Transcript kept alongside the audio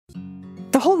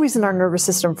whole reason our nervous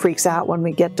system freaks out when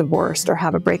we get divorced or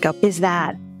have a breakup is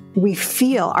that we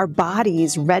feel our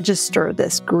bodies register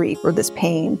this grief or this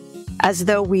pain as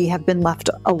though we have been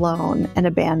left alone and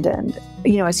abandoned.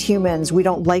 As humans, we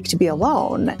don't like to be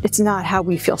alone. It's not how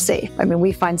we feel safe. I mean,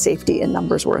 we find safety in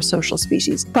numbers. We're a social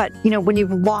species. But, when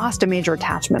you've lost a major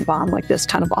attachment bond like this,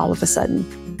 kind of all of a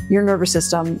sudden, your nervous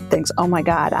system thinks, oh my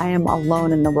God, I am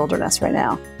alone in the wilderness right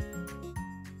now.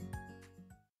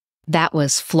 That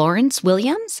was Florence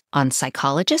Williams on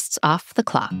Psychologists Off the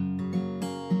Clock.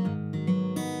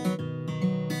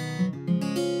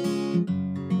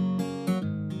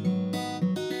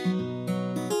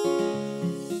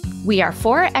 We are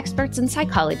four experts in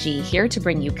psychology here to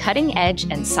bring you cutting-edge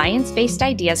and science-based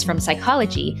ideas from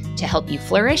psychology to help you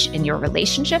flourish in your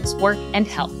relationships, work, and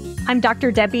health. I'm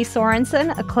Dr. Debbie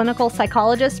Sorensen, a clinical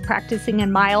psychologist practicing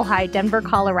in Mile High, Denver,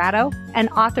 Colorado, and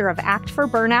author of Act for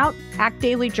Burnout, Act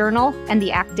Daily Journal, and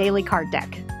the Act Daily Card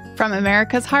Deck. From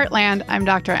America's Heartland, I'm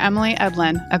Dr. Emily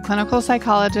Edlin, a clinical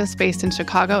psychologist based in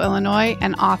Chicago, Illinois,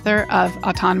 and author of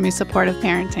Autonomy Supportive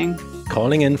Parenting.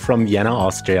 Calling in from Vienna,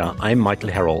 Austria, I'm Michael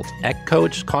Herold, ACT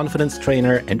coach, confidence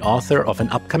trainer, and author of an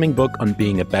upcoming book on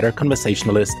being a better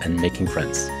conversationalist and making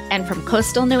friends. And from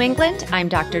coastal New England, I'm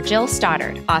Dr. Jill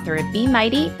Stoddard, author of Be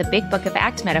Mighty, The Big Book of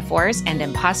ACT Metaphors, and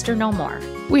Imposter No More.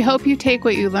 We hope you take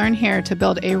what you learn here to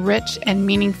build a rich and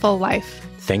meaningful life.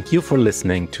 Thank you for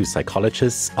listening to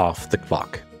Psychologists Off the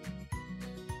Clock.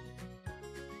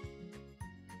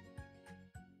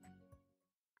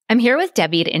 I'm here with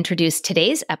Debbie to introduce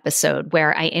today's episode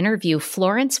where I interview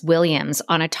Florence Williams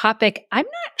on a topic I'm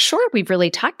not sure we've really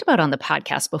talked about on the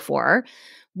podcast before,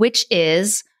 which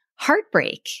is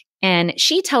heartbreak. And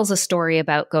she tells a story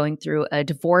about going through a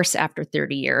divorce after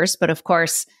 30 years. But of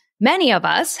course, many of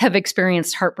us have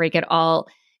experienced heartbreak at all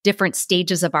different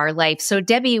stages of our life. So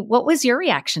Debbie, what was your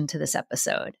reaction to this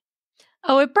episode?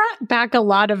 Oh, it brought back a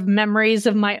lot of memories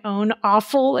of my own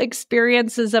awful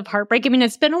experiences of heartbreak. I mean,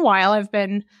 it's been a while. I've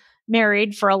been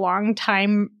married for a long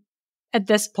time at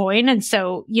this point. And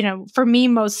so, for me,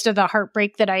 most of the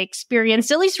heartbreak that I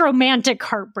experienced, at least romantic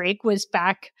heartbreak, was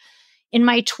back in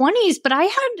my 20s. But I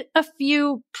had a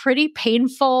few pretty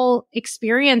painful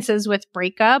experiences with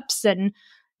breakups and,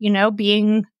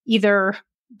 being either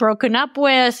broken up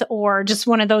with or just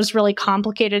one of those really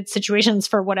complicated situations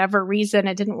for whatever reason.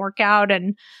 It didn't work out.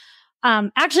 And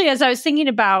actually, as I was thinking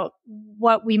about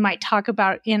what we might talk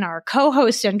about in our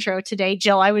co-host intro today,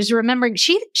 Jill, I was remembering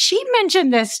she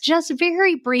mentioned this just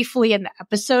very briefly in the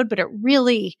episode, but it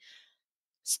really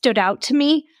stood out to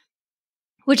me,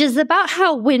 which is about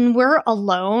how when we're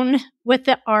alone with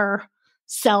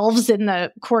ourselves in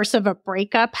the course of a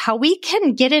breakup, how we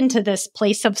can get into this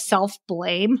place of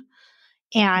self-blame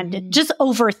and just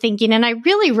overthinking. And I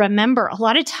really remember a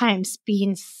lot of times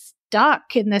being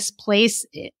stuck in this place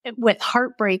with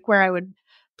heartbreak where I would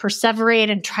perseverate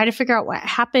and try to figure out what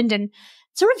happened and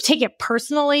sort of take it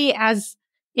personally as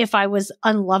if I was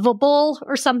unlovable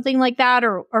or something like that,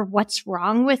 or what's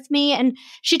wrong with me. And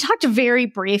she talked very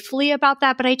briefly about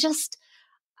that, but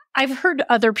I've heard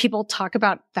other people talk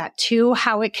about that too,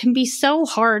 how it can be so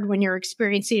hard when you're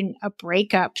experiencing a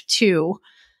breakup to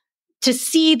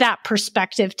see that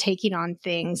perspective taking on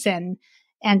things and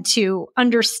to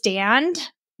understand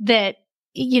that,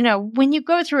 when you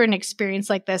go through an experience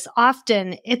like this,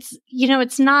 often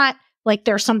it's not like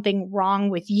there's something wrong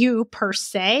with you per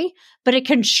se, but it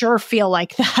can sure feel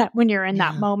like that when you're in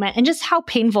that moment, and just how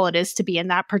painful it is to be in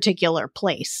that particular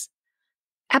place.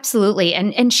 Absolutely.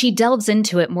 And she delves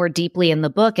into it more deeply in the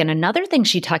book. And another thing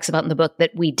she talks about in the book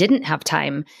that we didn't have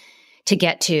time to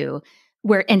get to,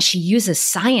 and she uses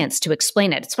science to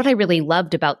explain it. It's what I really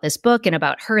loved about this book and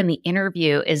about her in the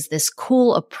interview is this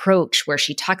cool approach where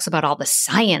she talks about all the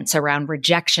science around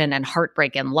rejection and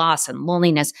heartbreak and loss and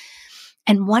loneliness.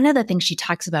 And one of the things she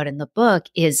talks about in the book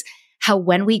is how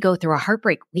when we go through a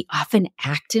heartbreak, we often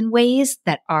act in ways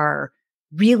that are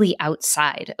really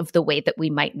outside of the way that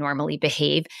we might normally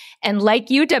behave. And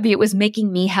like you, Debbie, it was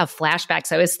making me have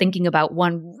flashbacks. I was thinking about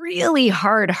one really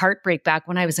hard heartbreak back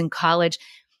when I was in college,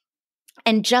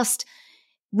 and just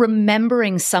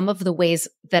remembering some of the ways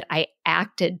that I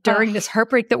acted during this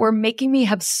heartbreak that were making me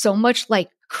have so much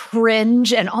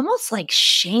cringe and almost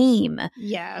shame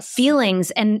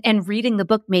feelings. And reading the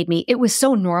book it was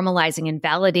so normalizing and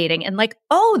validating and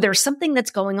there's something that's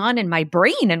going on in my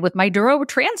brain and with my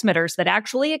neurotransmitters that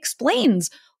actually explains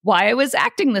why I was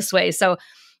acting this way. So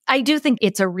I do think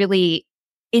it's a really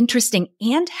interesting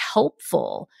and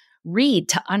helpful read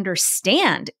to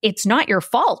understand it's not your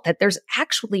fault, that there's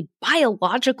actually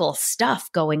biological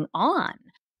stuff going on.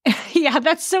 Yeah,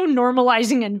 that's so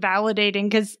normalizing and validating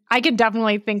because I can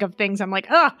definitely think of things I'm like,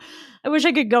 oh, I wish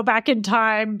I could go back in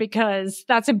time because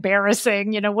that's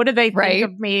embarrassing. What do they think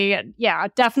of me? And yeah,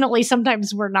 definitely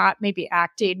sometimes we're not maybe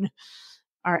acting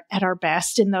at our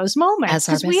best in those moments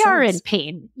because we are in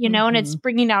pain, and it's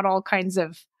bringing out all kinds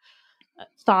of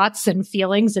thoughts and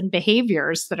feelings and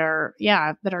behaviors that are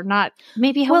not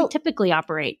maybe how we typically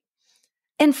operate.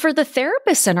 And for the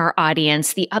therapists in our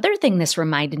audience, the other thing this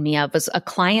reminded me of was a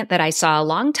client that I saw a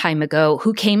long time ago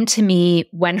who came to me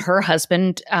when her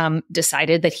husband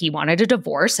decided that he wanted a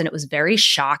divorce, and it was very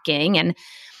shocking. And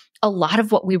a lot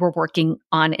of what we were working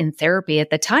on in therapy at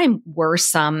the time were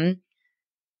some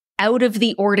out of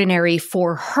the ordinary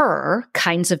for her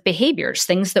kinds of behaviors,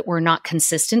 things that were not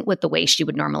consistent with the way she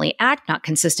would normally act, not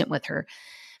consistent with her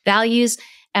values.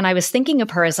 And I was thinking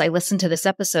of her as I listened to this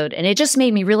episode, and it just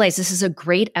made me realize this is a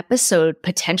great episode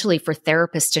potentially for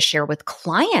therapists to share with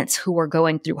clients who are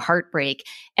going through heartbreak.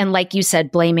 And like you said,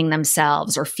 blaming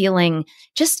themselves or feeling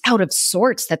just out of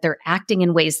sorts that they're acting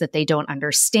in ways that they don't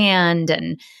understand.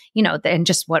 And, and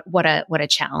just what a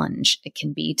challenge it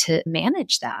can be to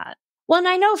manage that. Well, and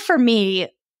I know for me,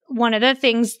 one of the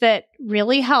things that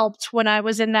really helped when I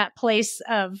was in that place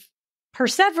of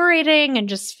perseverating and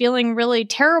just feeling really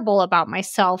terrible about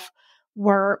myself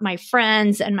were my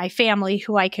friends and my family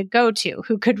who I could go to,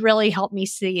 who could really help me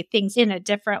see things in a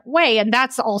different way. And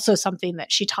that's also something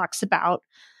that she talks about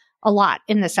a lot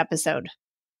in this episode.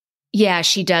 Yeah,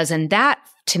 she does. And that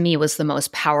to me was the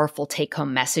most powerful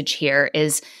take-home message here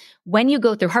is when you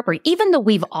go through heartbreak, even though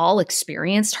we've all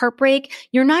experienced heartbreak,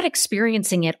 you're not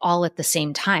experiencing it all at the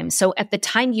same time. So at the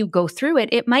time you go through it,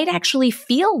 it might actually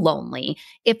feel lonely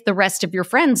if the rest of your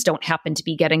friends don't happen to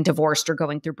be getting divorced or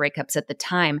going through breakups at the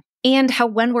time. And how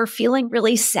when we're feeling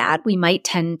really sad, we might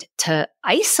tend to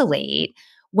isolate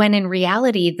when in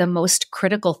reality, the most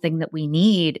critical thing that we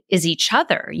need is each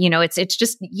other. It's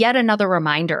just yet another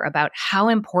reminder about how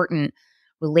important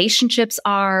relationships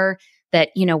are.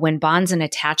 That, when bonds and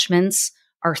attachments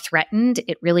are threatened,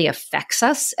 it really affects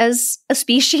us as a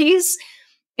species,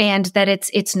 and that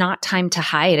it's not time to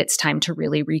hide. It's time to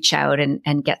really reach out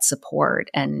and get support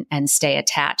and stay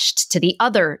attached to the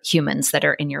other humans that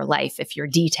are in your life if you're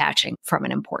detaching from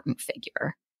an important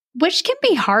figure. Which can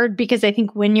be hard because I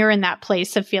think when you're in that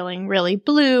place of feeling really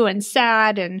blue and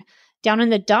sad and down in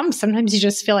the dumps, sometimes you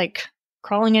just feel like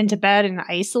crawling into bed and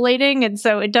isolating. And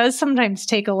so it does sometimes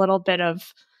take a little bit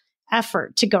of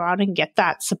effort to go out and get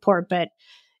that support. But,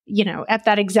 at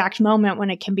that exact moment when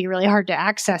it can be really hard to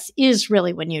access is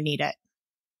really when you need it.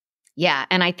 Yeah.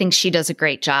 And I think she does a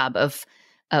great job of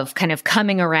kind of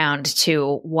coming around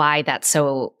to why that's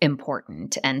so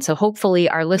important. And so hopefully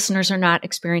our listeners are not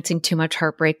experiencing too much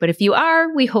heartbreak. But if you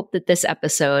are, we hope that this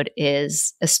episode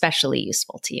is especially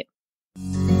useful to you.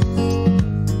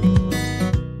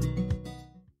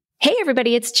 Hey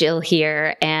everybody, it's Jill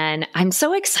here, and I'm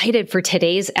so excited for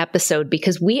today's episode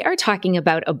because we are talking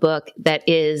about a book that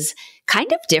is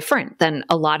kind of different than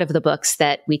a lot of the books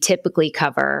that we typically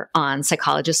cover on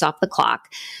Psychologists Off the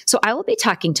Clock. So I will be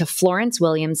talking to Florence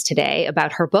Williams today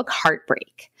about her book,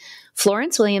 Heartbreak.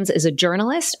 Florence Williams is a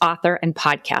journalist, author, and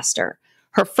podcaster.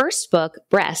 Her first book,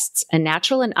 Breasts, A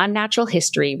Natural and Unnatural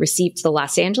History, received the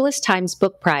Los Angeles Times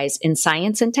Book Prize in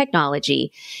Science and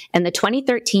Technology and the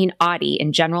 2013 Audie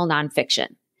in General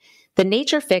Nonfiction. The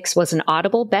Nature Fix was an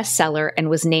Audible bestseller and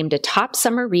was named a top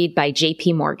summer read by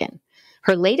J.P. Morgan.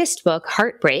 Her latest book,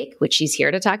 Heartbreak, which she's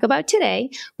here to talk about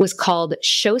today, was called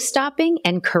Showstopping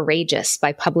and Courageous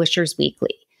by Publishers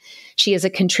Weekly. She is a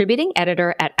contributing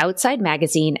editor at Outside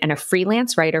Magazine and a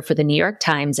freelance writer for the New York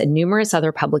Times and numerous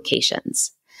other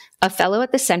publications. A fellow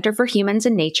at the Center for Humans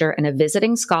and Nature and a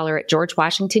visiting scholar at George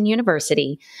Washington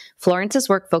University, Florence's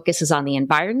work focuses on the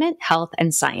environment, health,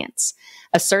 and science.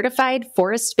 A certified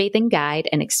forest bathing guide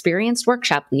and experienced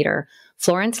workshop leader,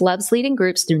 Florence loves leading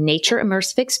groups through nature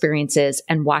immersive experiences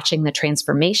and watching the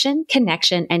transformation,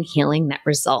 connection, and healing that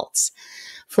results.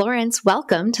 Florence,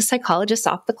 welcome to Psychologists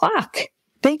Off the Clock.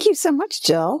 Thank you so much,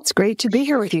 Jill. It's great to be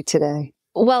here with you today.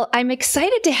 Well, I'm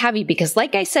excited to have you because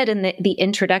like I said in the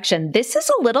introduction, this is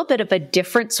a little bit of a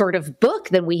different sort of book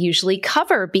than we usually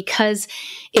cover because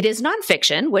it is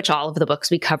nonfiction, which all of the books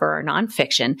we cover are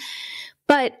nonfiction,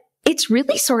 but it's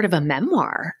really sort of a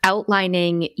memoir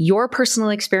outlining your personal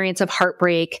experience of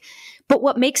heartbreak. But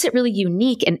what makes it really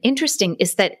unique and interesting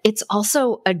is that it's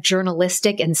also a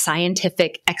journalistic and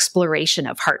scientific exploration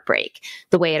of heartbreak,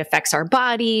 the way it affects our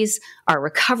bodies, our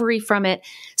recovery from it.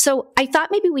 So I thought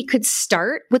maybe we could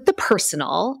start with the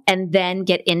personal and then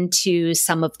get into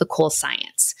some of the cool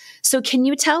science. So can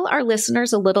you tell our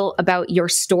listeners a little about your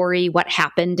story, what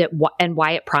happened and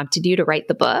why it prompted you to write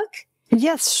the book?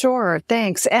 Yes, sure.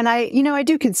 Thanks. And I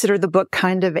do consider the book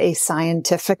kind of a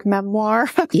scientific memoir.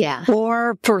 Yeah.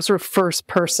 Or for sort of first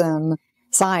person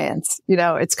science.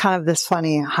 It's kind of this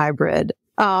funny hybrid.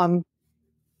 I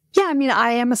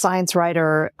am a science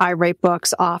writer. I write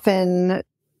books often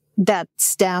that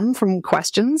stem from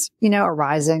questions,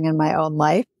 arising in my own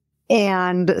life.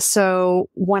 And so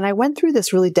when I went through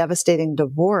this really devastating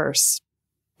divorce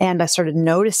and I started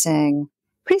noticing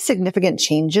pretty significant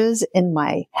changes in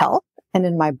my health and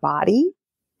in my body,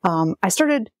 I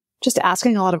started just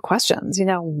asking a lot of questions,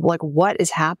 like what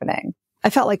is happening? I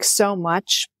felt like so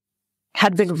much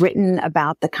had been written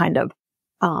about the kind of,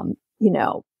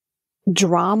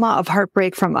 drama of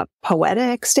heartbreak from a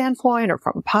poetic standpoint or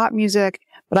from pop music,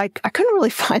 but I couldn't really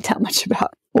find that much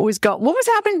about what was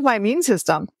happening to my immune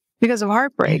system because of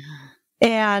heartbreak.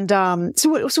 And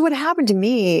so what happened to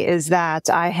me is that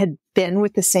I had been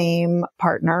with the same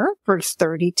partner for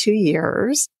 32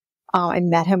 years. I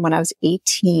met him when I was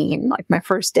 18, like my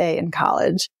first day in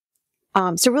college.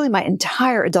 So really my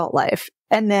entire adult life.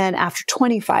 And then after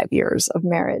 25 years of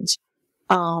marriage,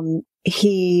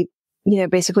 he,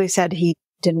 basically said he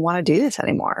didn't want to do this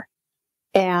anymore.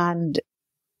 And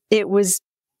it was,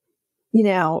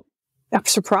 a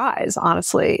surprise,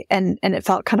 honestly. And it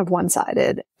felt kind of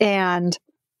one-sided. And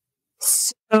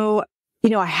so,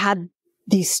 I had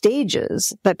these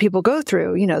stages that people go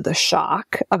through, the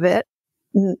shock of it,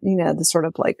 the sort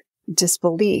of like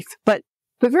disbelief, but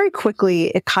very quickly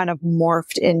it kind of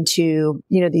morphed into,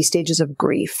 these stages of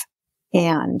grief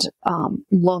and,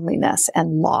 loneliness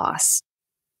and loss.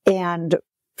 And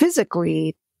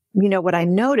physically, what I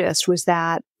noticed was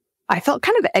that I felt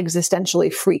kind of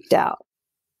existentially freaked out.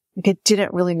 Like I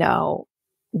didn't really know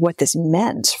what this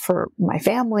meant for my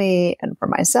family and for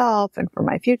myself and for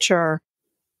my future.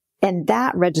 And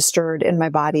that registered in my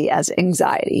body as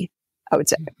anxiety, I would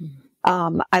say.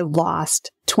 I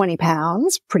lost 20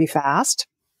 pounds pretty fast.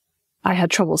 I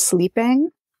had trouble sleeping.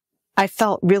 I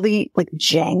felt really like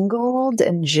jangled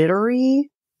and jittery,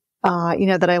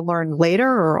 that I learned later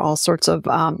are all sorts of,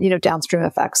 downstream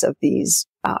effects of these,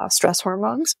 stress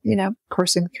hormones,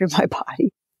 coursing through my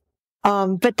body.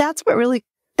 But that's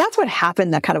what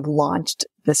happened that kind of launched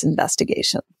this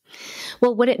investigation.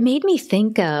 Well, what it made me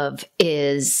think of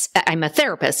is I'm a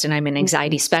therapist and I'm an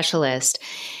anxiety specialist.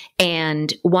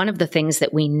 And one of the things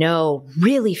that we know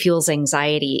really fuels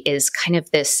anxiety is kind of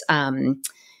this,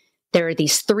 there are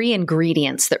these three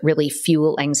ingredients that really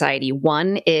fuel anxiety.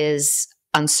 One is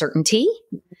uncertainty.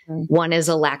 One is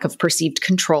a lack of perceived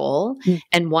control,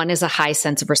 and one is a high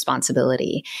sense of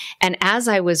responsibility. And as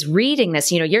I was reading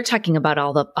this, you're talking about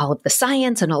all of the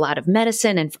science and a lot of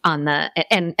medicine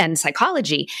and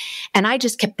psychology. And I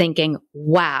just kept thinking,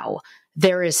 wow,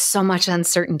 there is so much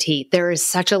uncertainty. There is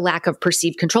such a lack of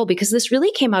perceived control because this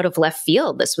really came out of left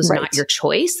field. This was not your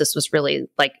choice. This was really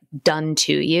like done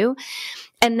to you.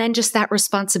 And then just that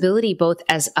responsibility, both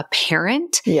as a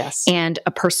parent and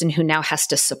a person who now has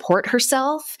to support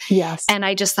herself. Yes. And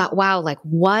I just thought, wow, like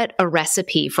what a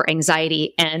recipe for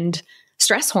anxiety and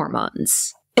stress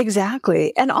hormones.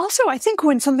 Exactly. And also I think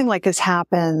when something like this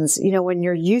happens, when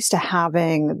you're used to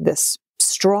having this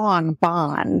strong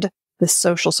bond, this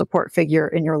social support figure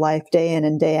in your life day in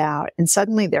and day out, and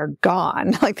suddenly they're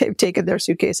gone, like they've taken their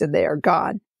suitcase and they are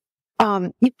gone.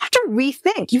 You have to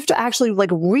rethink. You have to actually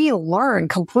like relearn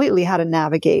completely how to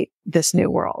navigate this new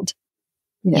world.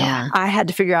 I had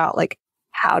to figure out like,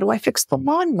 how do I fix the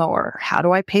lawnmower? How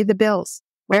do I pay the bills?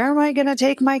 Where am I going to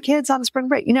take my kids on spring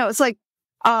break? It's like,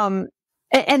 and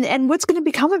what's going to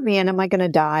become of me? And am I going to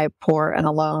die poor and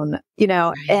alone?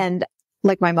 And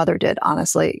like my mother did,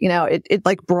 honestly, it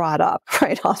like brought up,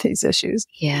 all these issues.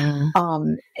 Yeah.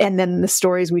 And then the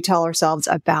stories we tell ourselves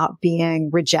about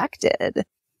being rejected.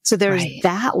 So there's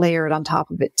that layered on top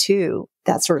of it too,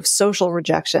 that sort of social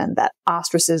rejection, that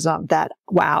ostracism, that,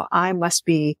 wow, I must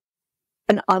be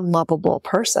an unlovable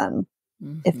person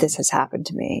if this has happened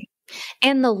to me.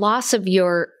 And the loss of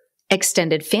your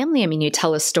extended family. I mean, you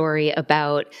tell a story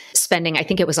about spending, I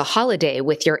think it was a holiday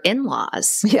with your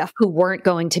in-laws who weren't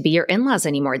going to be your in-laws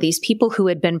anymore. These people who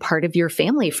had been part of your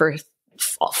family for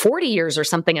 40 years or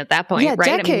something at that point,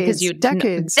 right? Decades,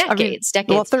 decades.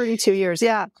 Well, 32 years.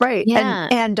 Yeah. Right. Yeah.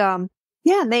 And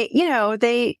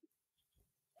they,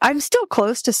 I'm still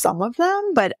close to some of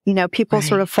them, but, people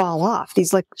sort of fall off.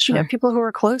 These people who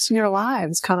are close in your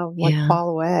lives kind of like fall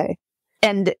away.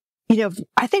 And,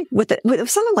 I think with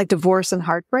something like divorce and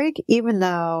heartbreak, even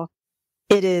though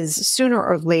it is sooner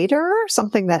or later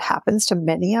something that happens to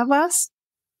many of us,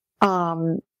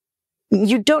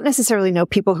 you don't necessarily know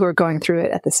people who are going through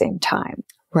it at the same time.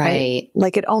 Right.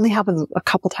 Like it only happens a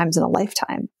couple times in a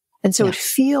lifetime. And so it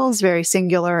feels very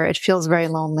singular. It feels very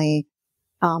lonely.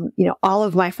 All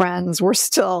of my friends were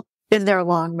still in their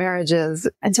long marriages.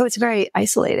 And so it's a very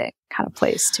isolating kind of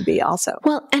place to be also.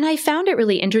 Well, and I found it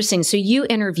really interesting. So you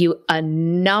interview a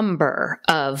number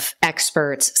of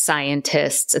experts,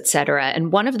 scientists, et cetera.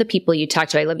 And one of the people you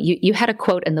talked to, I love, you had a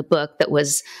quote in the book that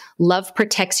was, "Love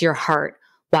protects your heart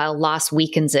while loss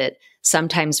weakens it,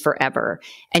 sometimes forever."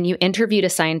 And you interviewed a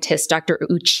scientist, Dr.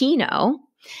 Uchino,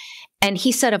 and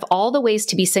he said of all the ways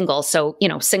to be single, so,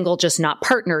 single, just not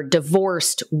partnered,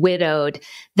 divorced, widowed,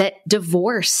 that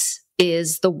divorce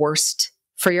is the worst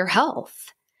for your health.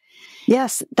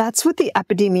 Yes, that's what the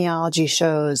epidemiology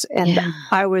shows. And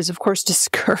I was, of course,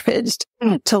 discouraged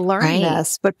to learn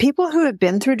this. But people who have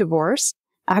been through divorce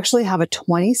actually have a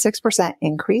 26%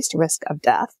 increased risk of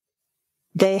death.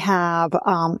 They have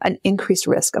an increased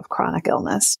risk of chronic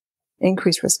illness,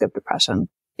 increased risk of depression,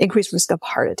 increased risk of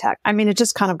heart attack. I mean, it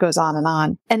just kind of goes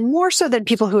on, and more so than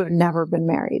people who have never been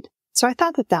married. So I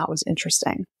thought that was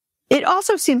interesting. It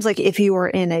also seems like if you are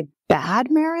in a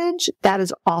bad marriage, that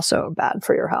is also bad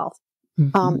for your health.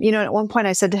 Mm-hmm. At one point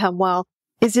I said to him, well,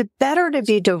 is it better to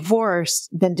be divorced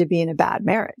than to be in a bad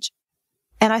marriage?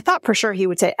 And I thought for sure he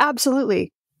would say,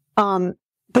 absolutely. But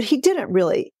he didn't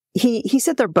really. He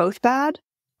said they're both bad.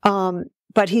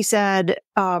 But he said,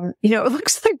 it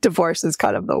looks like divorce is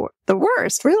kind of the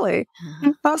worst, really.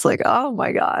 I was like, oh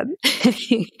my God.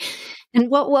 And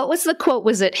what was the quote?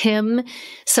 Was it him?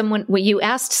 You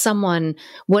asked someone,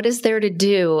 what is there to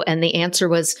do? And the answer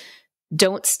was,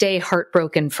 don't stay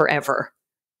heartbroken forever.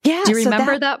 Yeah. Do you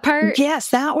remember that part? Yes.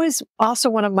 That was also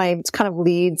one of my kind of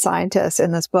lead scientists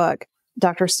in this book,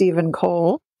 Dr. Stephen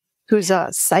Cole, who's a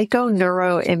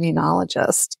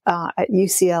psychoneuroimmunologist at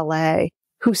UCLA,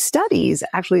 who studies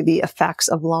actually the effects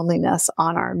of loneliness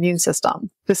on our immune system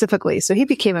specifically. So he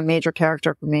became a major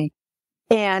character for me.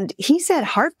 And he said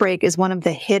heartbreak is one of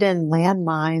the hidden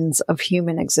landmines of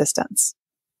human existence.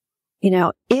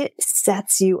 It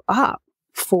sets you up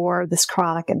for this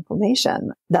chronic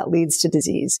inflammation that leads to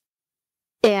disease.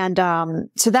 And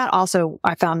so that also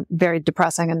I found very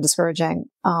depressing and discouraging.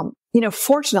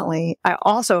 Fortunately, I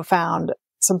also found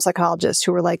some psychologists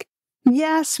who were like,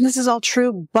 yes, this is all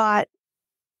true, but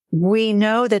we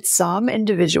know that some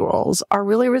individuals are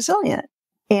really resilient,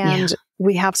 and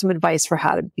we have some advice for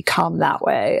how to become that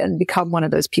way and become one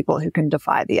of those people who can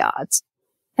defy the odds.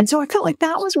 And so I felt like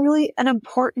that was really an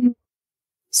important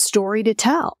story to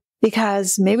tell,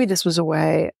 because maybe this was a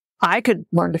way I could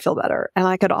learn to feel better, and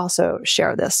I could also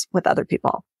share this with other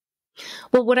people.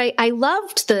 Well, what I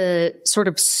loved the sort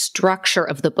of structure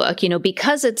of the book,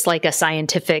 because it's like a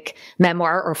scientific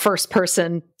memoir or first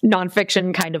person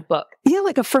nonfiction kind of book. Yeah,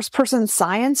 like a first person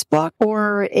science book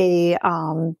or a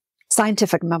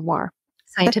scientific memoir.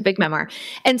 Scientific memoir.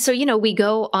 And so, we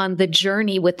go on the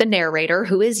journey with the narrator,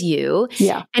 who is you.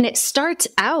 Yeah. And it starts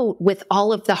out with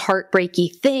all of the heartbreaky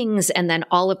things and then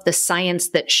all of the science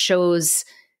that shows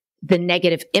the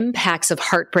negative impacts of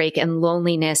heartbreak and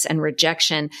loneliness and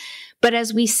rejection. But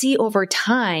as we see over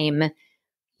time,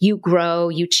 you grow,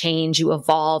 you change, you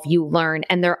evolve, you learn,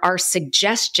 and there are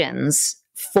suggestions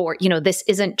for, this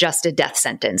isn't just a death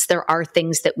sentence. There are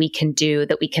things that we can do,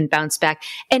 that we can bounce back.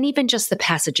 And even just the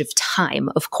passage of time,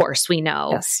 of course, we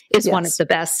know is one of the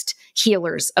best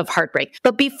healers of heartbreak.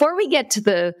 But before we get to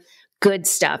the good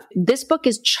stuff, this book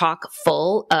is chock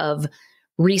full of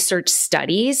research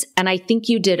studies. And I think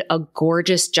you did a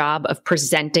gorgeous job of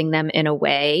presenting them in a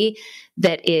way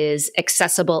that is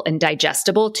accessible and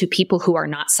digestible to people who are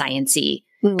not sciencey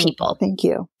people. Thank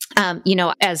you.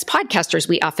 As podcasters,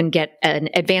 we often get an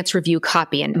advanced review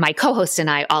copy, and my co-host and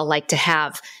I all like to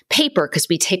have paper because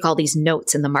we take all these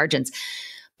notes in the margins.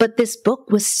 But this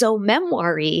book was so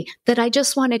memoir-y that I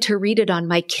just wanted to read it on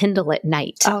my Kindle at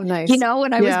night. Oh, nice. When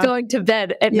I was going to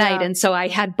bed at night. And so I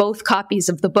had both copies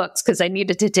of the books because I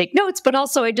needed to take notes, but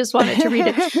also I just wanted to read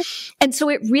it. And so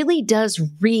it really does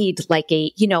read like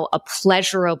a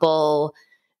pleasurable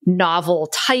novel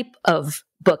type of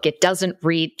book. It doesn't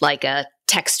read like a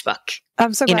textbook.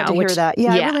 I'm so glad to hear that.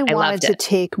 Yeah, I really wanted to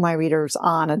take my readers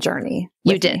on a journey.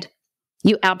 You did.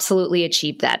 You absolutely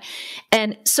achieved that.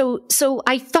 And so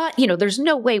I thought, there's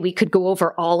no way we could go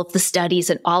over all of the studies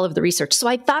and all of the research. So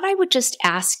I thought I would just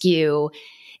ask you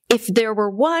if there were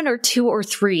one or two or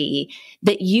three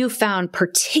that you found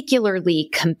particularly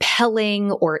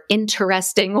compelling or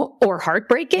interesting or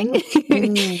heartbreaking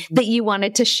that you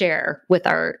wanted to share with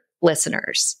our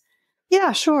listeners.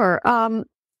 Yeah, sure.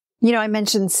 I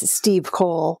mentioned Steve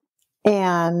Cole,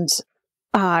 and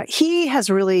he has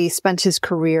really spent his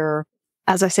career,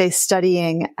 as I say,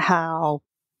 studying how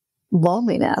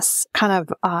loneliness kind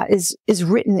of is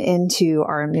written into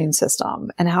our immune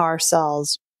system and how our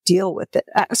cells deal with it,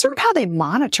 sort of how they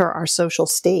monitor our social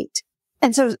state.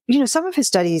 And so, some of his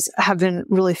studies have been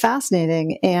really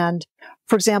fascinating. And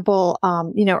for example,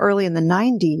 early in the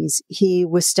 90s, he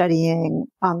was studying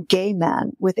gay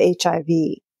men with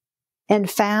HIV and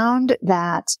found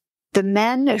that the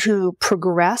men who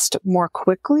progressed more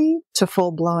quickly to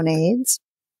full-blown AIDS,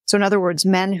 so in other words,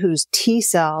 men whose T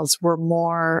cells were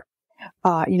more,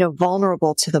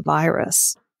 vulnerable to the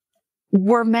virus,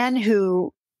 were men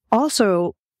who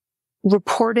also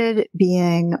reported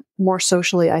being more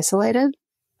socially isolated,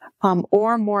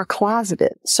 or more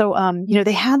closeted. So,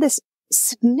 they had this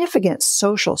significant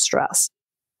social stress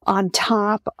on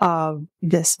top of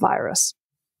this virus.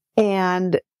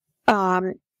 And,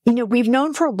 we've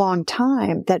known for a long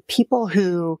time that people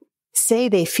who say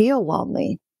they feel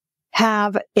lonely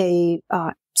have a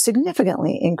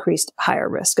significantly increased higher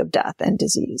risk of death and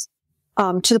disease,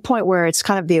 to the point where it's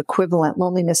kind of the equivalent.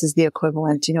 Loneliness is the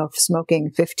equivalent, of smoking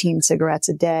 15 cigarettes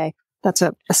a day. That's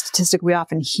a statistic we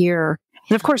often hear.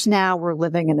 And of course, now we're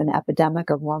living in an epidemic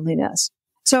of loneliness.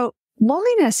 So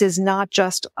loneliness is not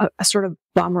just a sort of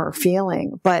bummer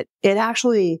feeling, but it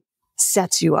actually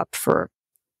sets you up for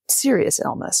serious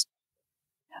illness,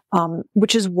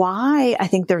 which is why I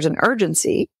think there's an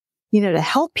urgency, to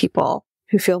help people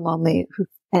who feel lonely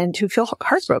and who feel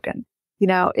heartbroken.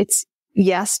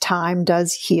 Yes, time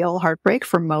does heal heartbreak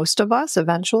for most of us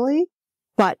eventually,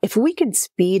 but if we can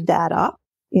speed that up,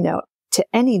 to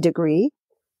any degree,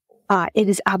 it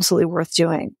is absolutely worth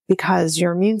doing because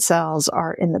your immune cells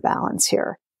are in the balance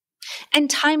here. And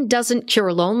time doesn't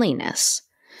cure loneliness,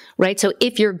 right? So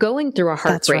if you're going through a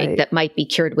heartbreak that might be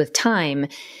cured with time,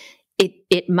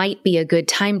 it might be a good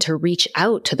time to reach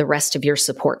out to the rest of your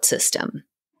support system.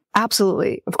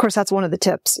 Absolutely. Of course, that's one of the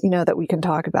tips, that we can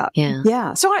talk about.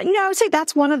 Yeah. So, I would say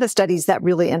that's one of the studies that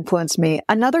really influenced me.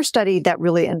 Another study that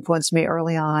really influenced me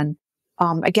early on,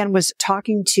 again, was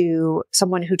talking to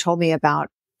someone who told me about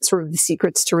sort of the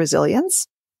secrets to resilience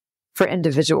for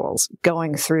individuals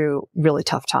going through really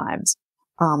tough times.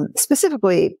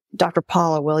 Specifically, Dr.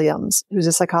 Paula Williams, who's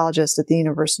a psychologist at the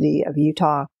University of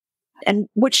Utah. And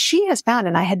what she has found,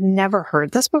 and I had never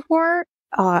heard this before,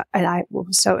 and I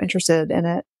was so interested in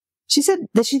it. She said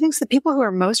that she thinks the people who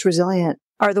are most resilient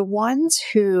are the ones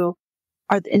who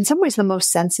are in some ways the most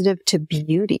sensitive to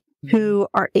beauty, who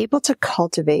are able to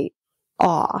cultivate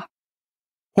awe.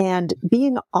 And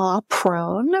being awe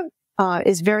prone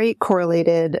is very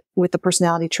correlated with the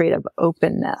personality trait of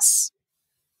openness.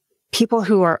 People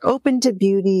who are open to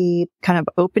beauty, kind of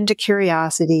open to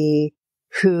curiosity,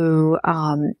 who,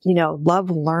 love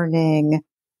learning.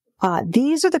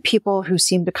 These are the people who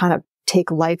seem to kind of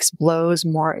take life's blows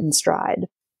more in stride,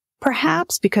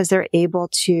 perhaps because they're able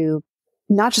to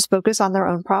not just focus on their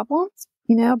own problems,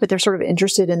 but they're sort of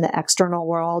interested in the external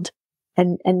world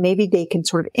and maybe they can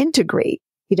sort of integrate,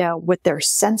 with their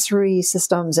sensory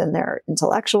systems and their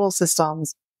intellectual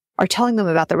systems are telling them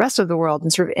about the rest of the world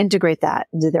and sort of integrate that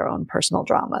into their own personal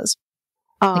dramas.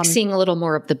 Like seeing a little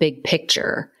more of the big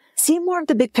picture. See more of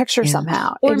the big picture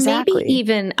somehow. Or maybe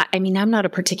even, I'm not a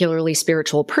particularly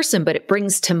spiritual person, but it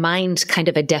brings to mind kind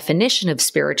of a definition of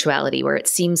spirituality where it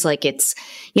seems like it's,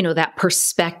 that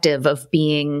perspective of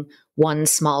being one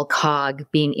small cog,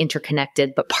 being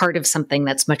interconnected, but part of something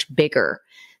that's much bigger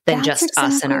than just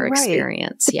us and our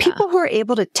experience. The people who are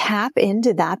able to tap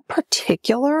into that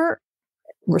particular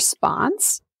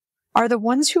response are the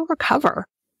ones who recover.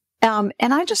 And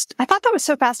I thought that was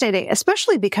so fascinating,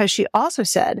 especially because she also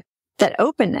said that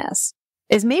openness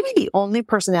is maybe the only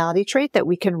personality trait that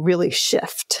we can really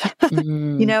shift. That's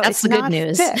it's the good not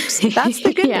news. Fixed. That's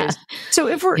the good news. So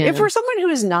if we're someone who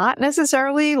is not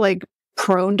necessarily like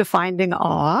prone to finding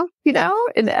awe,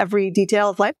 in every detail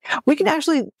of life, we can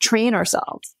actually train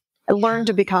ourselves and learn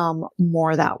to become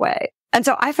more that way. And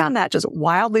so I found that just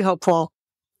wildly hopeful.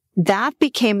 That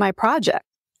became my project.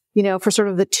 For sort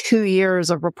of the 2 years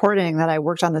of reporting that I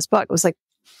worked on this book. It was like,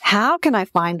 how can I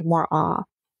find more awe?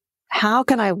 How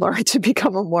can I learn to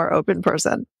become a more open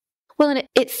person? Well, and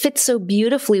it fits so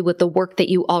beautifully with the work that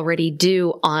you already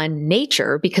do on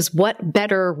nature, because what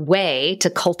better way to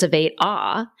cultivate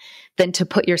awe than to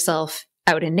put yourself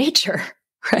out in nature,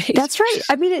 right? That's right.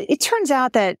 I mean, it turns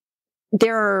out that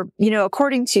there are,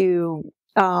 according to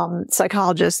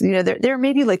psychologists, there are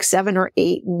maybe like 7 or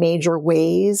 8 major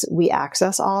ways we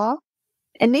access awe.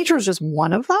 And nature is just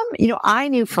one of them. I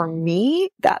knew for me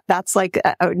that's like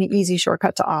an easy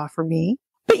shortcut to awe for me.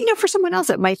 But, for someone else,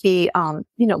 it might be,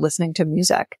 listening to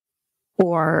music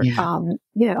or,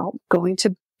 going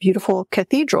to beautiful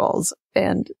cathedrals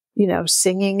and,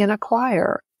 singing in a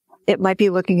choir. It might be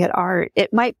looking at art.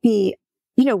 It might be,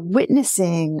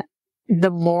 witnessing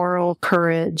the moral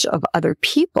courage of other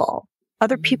people.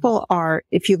 Other people are,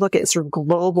 if you look at sort of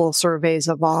global surveys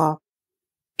of awe,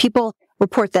 people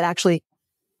report that actually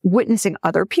witnessing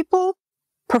other people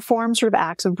perform sort of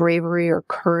acts of bravery or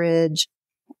courage.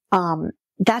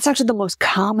 That's actually the most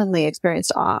commonly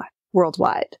experienced awe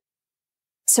worldwide.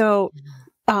 So,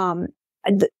 Dacher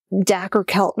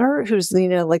Keltner, who's,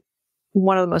 like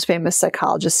one of the most famous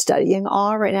psychologists studying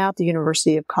awe right now at the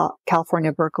University of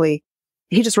California, Berkeley,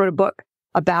 he just wrote a book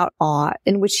about awe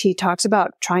in which he talks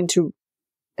about trying to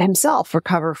himself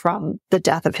recover from the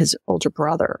death of his older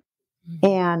brother. Mm-hmm.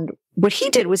 And what he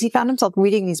did was he found himself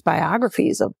reading these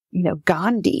biographies of,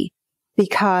 Gandhi,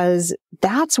 because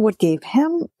that's what gave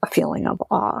him a feeling of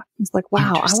awe. He's like,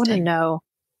 wow, I want to know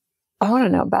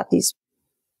about these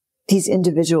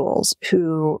individuals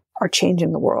who are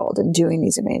changing the world and doing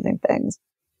these amazing things.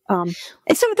 And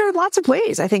so there are lots of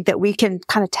ways I think that we can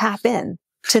kind of tap in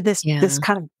to this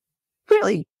kind of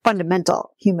really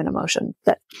fundamental human emotion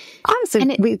that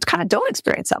honestly we kind of don't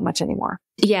experience that much anymore.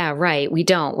 Yeah, right. We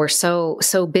don't. We're so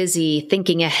busy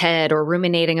thinking ahead or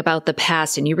ruminating about the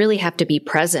past, and you really have to be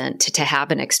present to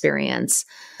have an experience.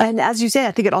 And as you say,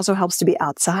 I think it also helps to be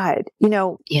outside. We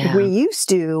used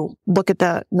to look at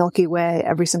the Milky Way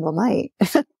every single night.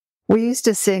 We used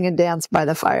to sing and dance by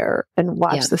the fire and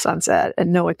watch the sunset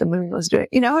and know what the moon was doing.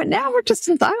 And now we're just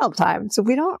in silent time. So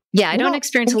we don't. Yeah, I don't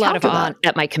experience a lot of awe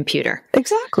at my computer.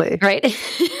 Exactly. Right.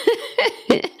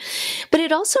 But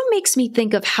it also makes me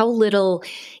think of how little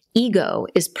ego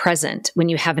is present when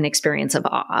you have an experience of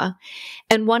awe.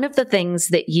 And one of the things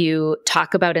that you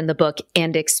talk about in the book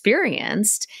and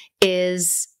experienced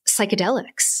is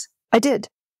psychedelics. I did.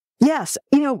 Yes.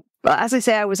 As I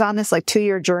say, I was on this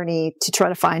 2-year journey to try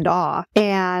to find awe,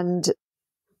 and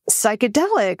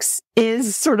psychedelics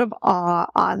is sort of awe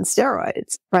on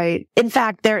steroids, right? In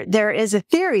fact, there is a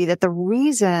theory that the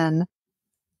reason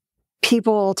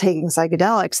people taking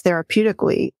psychedelics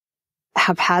therapeutically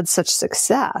have had such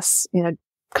success,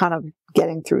 kind of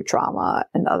getting through trauma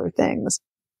and other things,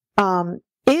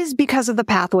 is because of the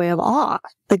pathway of awe.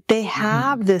 Like they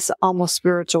have this almost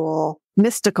spiritual,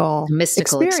 mystical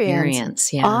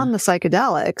experience on the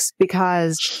psychedelics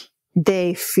because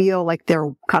they feel like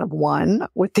they're kind of one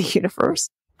with the universe.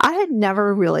 I had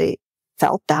never really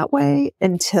felt that way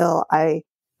until I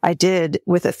did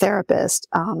with a therapist,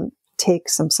 take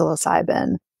some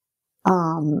psilocybin.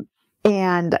 And,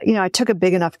 I took a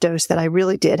big enough dose that I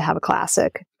really did have a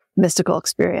classic mystical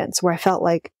experience where I felt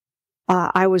like,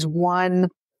 I was one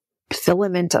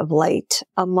filament of light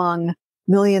among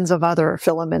millions of other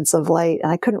filaments of light.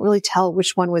 And I couldn't really tell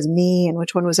which one was me and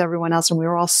which one was everyone else. And we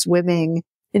were all swimming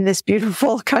in this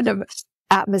beautiful kind of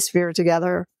atmosphere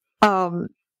together. That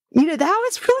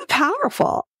was really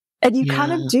powerful. And you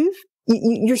kind of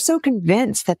you're so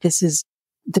convinced that this is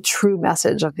the true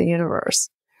message of the universe,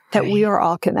 that we are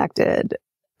all connected.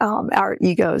 Our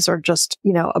egos are just,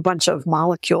 a bunch of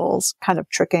molecules kind of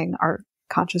tricking our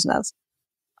consciousness.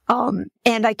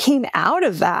 And I came out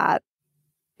of that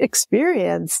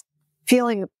experience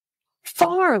feeling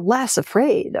far less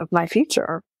afraid of my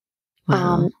future.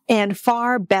 Wow. And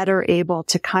far better able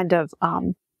to kind of,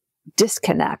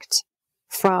 disconnect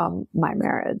from my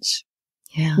marriage.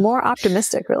 Yeah. More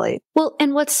optimistic, really. Well,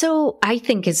 and what's I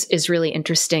think is really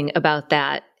interesting about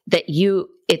that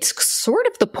it's sort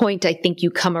of the point I think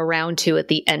you come around to at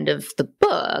the end of the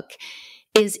book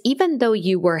is even though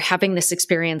you were having this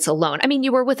experience alone, I mean,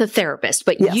 you were with a therapist,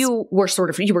 but you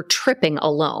were tripping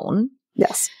alone.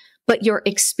 Yes. But your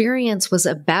experience was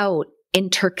about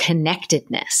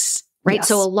interconnectedness, right? Yes.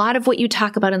 So a lot of what you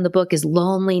talk about in the book is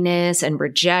loneliness and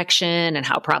rejection and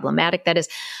how problematic that is.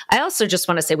 I also just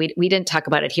want to say, we didn't talk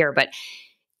about it here, but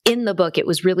in the book, it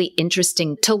was really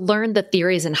interesting to learn the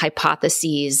theories and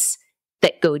hypotheses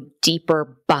that go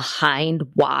deeper behind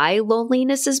why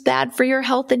loneliness is bad for your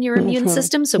health and your immune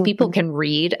system. So people can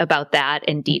read about that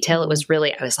in detail. I was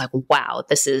like, wow,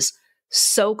 this is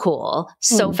so cool,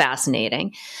 so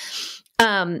fascinating.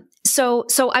 So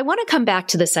I want to come back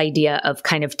to this idea of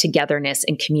kind of togetherness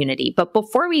and community. But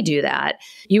before we do that,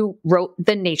 you wrote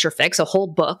the Nature Fix, a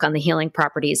whole book on the healing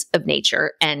properties of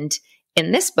nature. And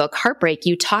in this book, Heartbreak,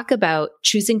 you talk about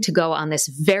choosing to go on this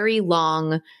very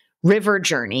long river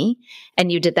journey.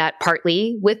 And you did that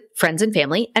partly with friends and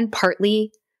family and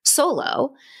partly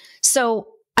solo. So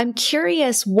I'm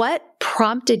curious, what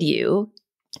prompted you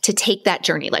to take that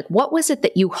journey? Like, what was it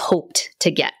that you hoped to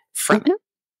get from it?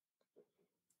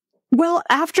 Well,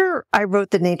 after I wrote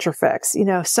the Nature Fix,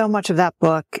 so much of that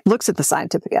book looks at the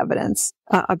scientific evidence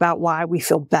about why we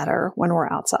feel better when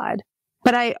we're outside.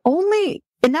 But I only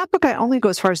in that book, I only go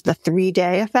as far as the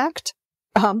 3-day effect,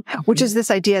 which is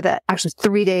this idea that actually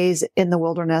 3 days in the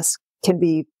wilderness can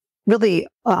be really,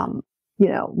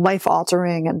 life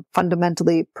altering and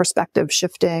fundamentally perspective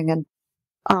shifting. And,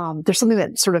 there's something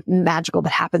that's sort of magical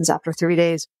that happens after 3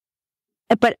 days.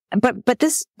 But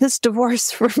this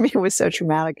divorce for me was so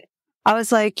traumatic. I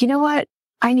was like, you know what?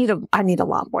 I need a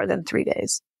lot more than 3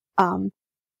 days.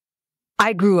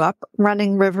 I grew up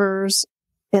running rivers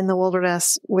in the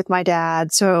wilderness with my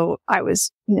dad. So I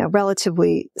was,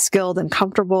 relatively skilled and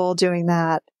comfortable doing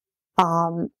that.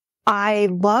 I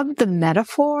loved the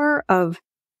metaphor of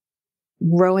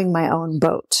rowing my own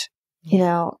boat.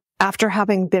 After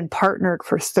having been partnered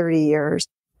for 30 years,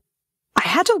 I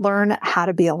had to learn how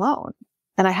to be alone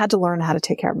and I had to learn how to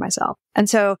take care of myself. And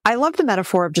so I loved the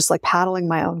metaphor of just like paddling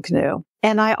my own canoe.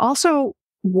 And I also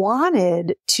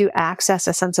wanted to access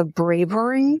a sense of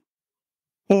bravery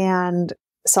and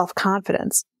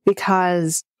self-confidence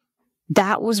because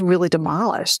that was really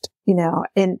demolished,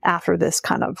 after this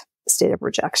kind of state of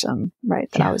rejection, right,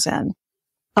 that I was in.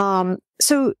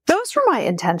 So those were my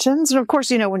intentions. And of course,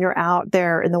 when you're out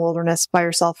there in the wilderness by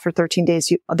yourself for 13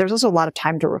 days, there's also a lot of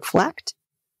time to reflect.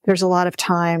 There's a lot of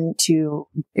time to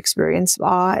experience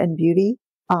awe and beauty.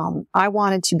 I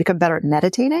wanted to become better at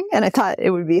meditating, and I thought it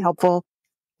would be helpful,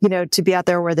 to be out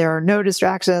there where there are no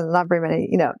distractions, not very many,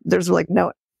 there's like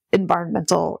no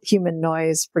environmental human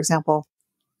noise, for example.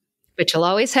 But you'll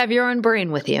always have your own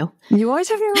brain with you. You always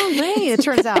have your own brain, it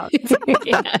turns out.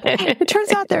 It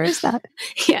turns out there is that.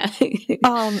 Yeah.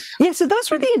 So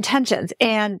those were the intentions.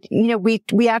 And,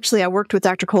 I worked with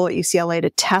Dr. Cole at UCLA to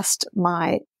test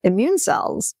my immune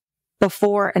cells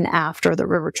before and after the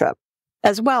river trip,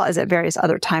 as well as at various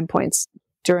other time points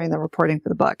during the reporting for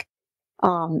the book.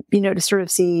 To sort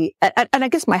of see, and I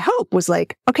guess my hope was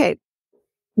like, okay,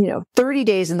 30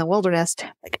 days in the wilderness,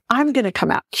 like I'm going to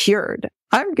come out cured.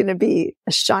 I'm going to be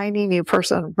a shiny new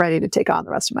person ready to take on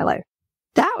the rest of my life.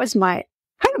 That was my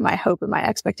hope and my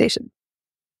expectation.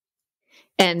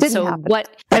 And Didn't so happen. what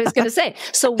I was going to say,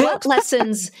 so what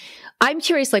lessons, I'm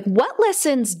curious, like what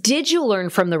lessons did you learn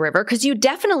from the river? Because you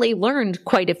definitely learned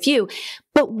quite a few,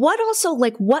 but what also,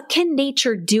 like, what can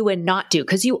nature do and not do?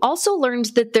 Because you also learned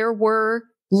that there were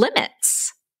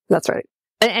limits. That's right.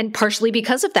 And partially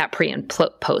because of that pre and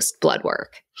post blood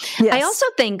work. Yes. I also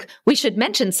think we should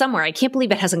mention somewhere, I can't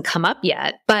believe it hasn't come up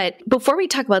yet, but before we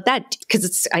talk about that, because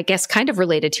it's, I guess, kind of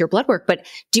related to your blood work, but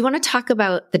do you want to talk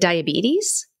about the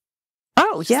diabetes?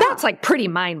 Oh, yeah. That's like pretty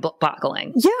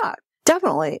mind-boggling. Yeah,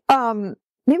 definitely.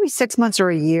 Maybe 6 months or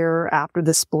a year after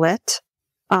the split,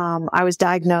 I was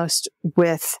diagnosed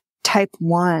with type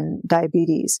 1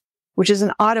 diabetes, which is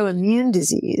an autoimmune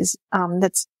disease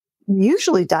that's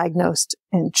usually diagnosed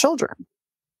in children.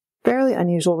 Fairly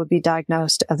unusual to be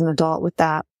diagnosed as an adult with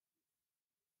that.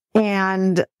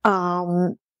 And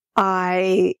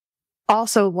I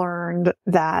also learned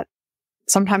that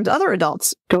sometimes other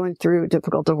adults going through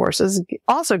difficult divorces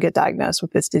also get diagnosed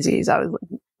with this disease.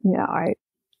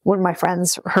 When my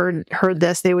friends heard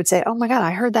this, they would say, "Oh my God,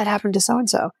 I heard that happened to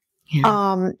so-and-so."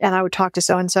 Yeah. And I would talk to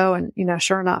so-and-so and,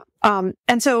 sure enough.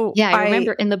 And so I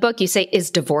remember in the book, you say,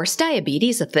 is divorce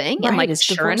diabetes a thing? Right, and like,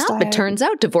 sure enough, it turns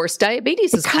out divorce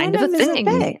diabetes is kind of a thing.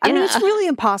 I mean, it's really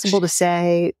impossible to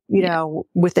say,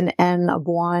 with an N of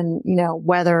one,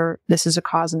 whether this is a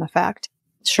cause and effect.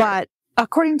 Sure. But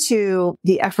according to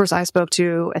the experts I spoke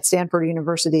to at Stanford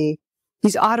University,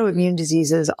 these autoimmune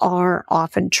diseases are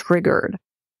often triggered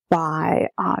by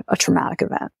a traumatic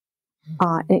event.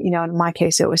 In my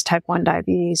case, it was type 1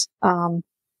 diabetes. There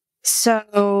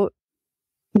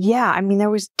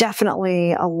was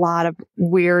definitely a lot of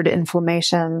weird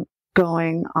inflammation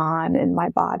going on in my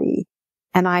body.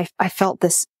 And I felt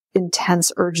this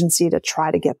intense urgency to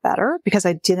try to get better because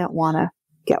I didn't want to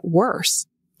get worse.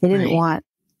 I didn't want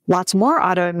lots more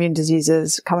autoimmune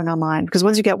diseases coming online because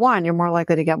once you get one, you're more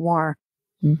likely to get more.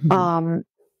 Mm-hmm.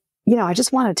 I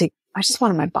just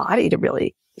wanted my body to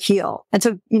really heal. And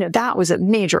so, that was a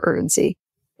major urgency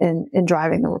in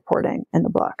driving the reporting in the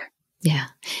book. Yeah.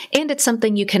 And it's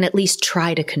something you can at least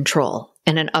try to control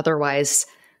in an otherwise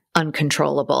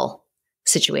uncontrollable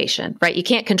situation, right? You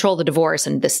can't control the divorce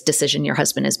and this decision your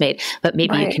husband has made, but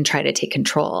maybe you can try to take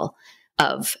control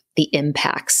of the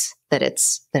impacts that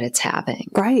it's having.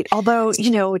 Right. Although,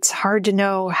 it's hard to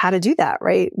know how to do that,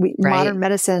 right? Modern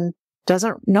medicine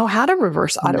doesn't know how to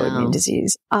reverse autoimmune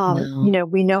disease.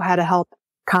 We know how to help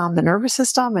calm the nervous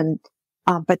system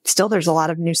but still there's a lot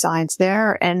of new science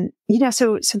there. And,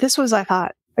 so this was, I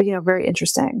thought, very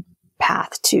interesting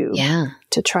path to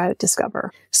try to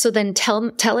discover. So then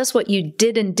tell us what you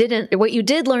did and didn't, what you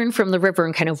did learn from the river,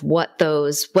 and kind of what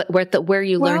those, where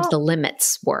you learned the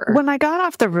limits were. When I got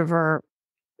off the river,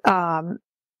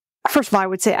 first of all, I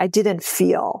would say I didn't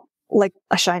feel like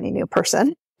a shiny new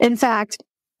person. In fact,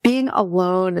 being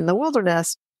alone in the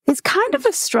wilderness is kind of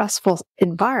a stressful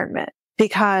environment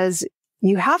because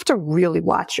you have to really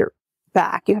watch your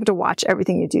back. You have to watch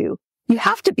everything you do. You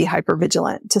have to be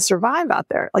hypervigilant to survive out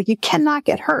there. Like, you cannot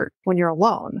get hurt when you're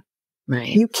alone. Right.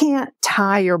 You can't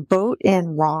tie your boat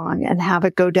in wrong and have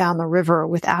it go down the river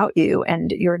without you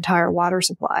and your entire water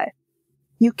supply.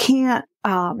 You can't,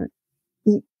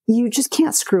 you just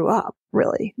can't screw up,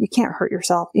 really. You can't hurt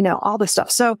yourself, all this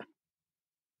stuff. So,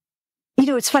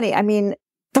 it's funny. I mean,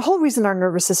 the whole reason our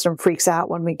nervous system freaks out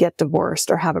when we get divorced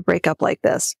or have a breakup like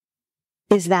this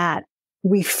is that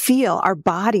we feel our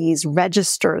bodies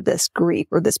register this grief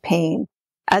or this pain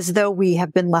as though we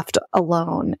have been left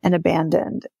alone and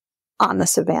abandoned on the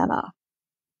savannah.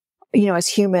 As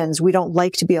humans, we don't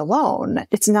like to be alone.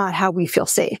 It's not how we feel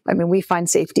safe. I mean, we find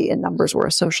safety in numbers. We're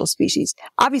a social species.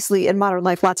 Obviously, in modern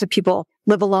life, lots of people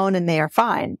live alone and they are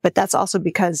fine, but that's also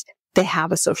because they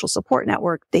have a social support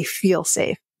network. They feel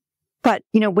safe. But,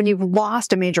 when you've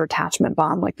lost a major attachment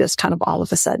bond like this, kind of all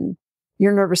of a sudden,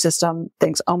 your nervous system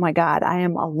thinks, oh my God, I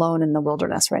am alone in the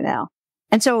wilderness right now.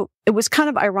 And so it was kind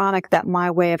of ironic that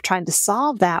my way of trying to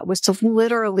solve that was to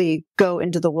literally go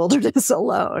into the wilderness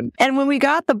alone. And when we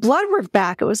got the blood work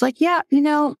back, it was like, yeah,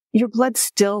 your blood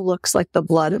still looks like the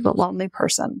blood of a lonely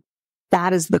person.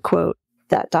 That is the quote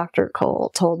that Dr.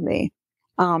 Cole told me.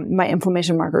 My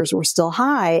inflammation markers were still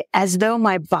high, as though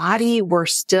my body were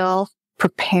still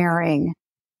preparing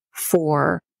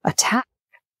for attack.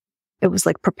 It was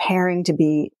like preparing to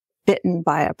be bitten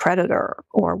by a predator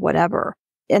or whatever.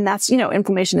 And that's,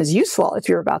 inflammation is useful if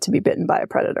you're about to be bitten by a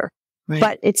predator, right.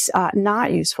 But it's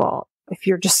not useful if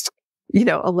you're just,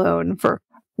 alone for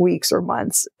weeks or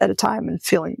months at a time and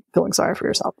feeling sorry for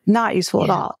yourself. Not useful at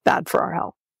all. Bad for our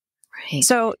health. Right.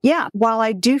 So while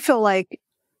I do feel like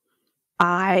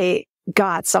I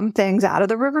got some things out of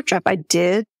the river trip, I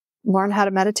did learn how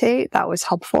to meditate. That was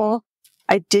helpful.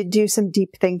 I did do some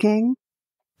deep thinking,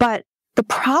 but the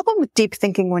problem with deep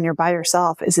thinking when you're by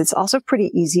yourself is it's also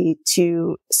pretty easy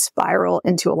to spiral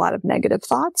into a lot of negative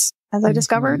thoughts, as I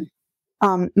discovered.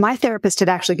 My therapist had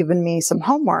actually given me some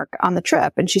homework on the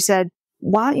trip, and she said,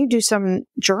 why don't you do some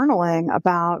journaling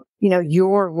about,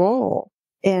 your role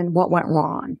in what went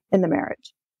wrong in the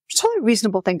marriage? It's a totally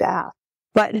reasonable thing to ask.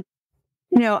 But,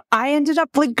 I ended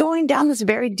up going down this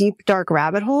very deep, dark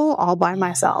rabbit hole all by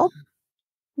myself,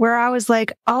 where I was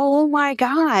like, oh my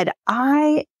God,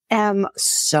 I am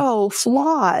so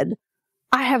flawed.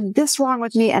 I have this wrong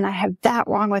with me and I have that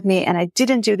wrong with me and I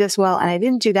didn't do this well and I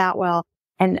didn't do that well.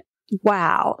 And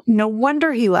wow, no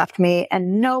wonder he left me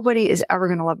and nobody is ever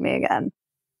going to love me again.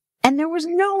 And there was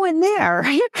no one there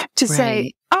to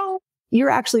say, oh,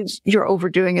 you're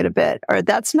overdoing it a bit, or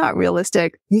that's not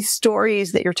realistic. These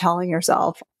stories that you're telling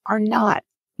yourself are not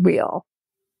real.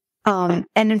 And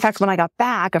in fact, when I got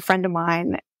back, a friend of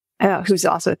mine who's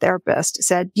also a therapist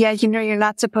said, yeah, you're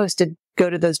not supposed to go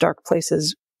to those dark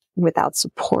places without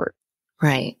support.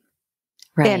 Right.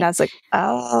 And I was like,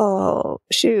 oh,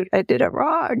 shoot, I did it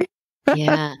wrong.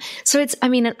 Yeah. So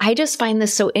I just find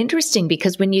this so interesting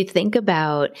because when you think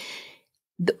about,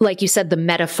 like you said, the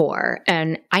metaphor,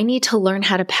 and I need to learn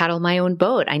how to paddle my own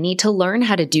boat. I need to learn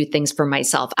how to do things for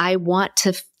myself. I want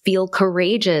to feel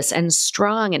courageous and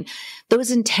strong. And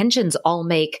those intentions all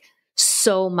make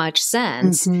so much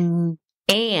sense. Mm-hmm.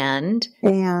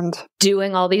 And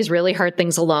doing all these really hard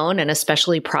things alone, and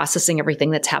especially processing everything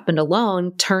that's happened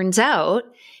alone, turns out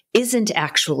isn't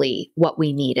actually what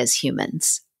we need as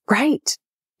humans. Right.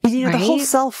 The whole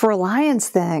self-reliance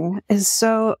thing is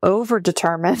so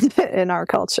over-determined in our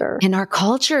culture. In our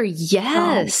culture,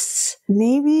 yes.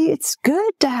 Maybe it's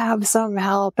good to have some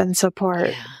help and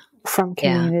support from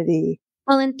community.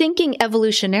 Well, in thinking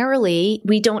evolutionarily,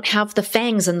 we don't have the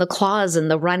fangs and the claws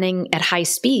and the running at high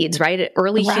speeds, right?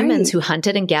 Early humans who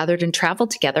hunted and gathered and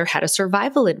traveled together had a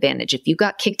survival advantage. If you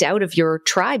got kicked out of your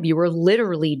tribe, you were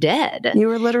literally dead. You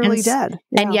were literally dead.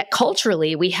 Yeah. And yet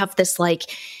culturally, we have this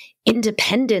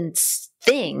independence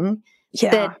thing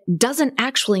that doesn't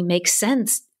actually make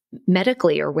sense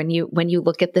medically, or when you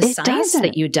look at the science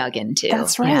that you dug into.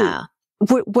 That's right. Yeah.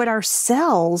 What our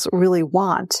cells really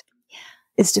want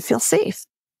is to feel safe.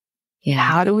 Yeah.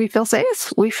 How do we feel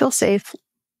safe? We feel safe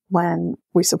when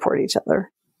we support each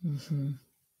other. Mm-hmm.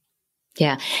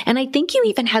 Yeah. And I think you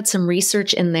even had some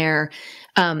research in there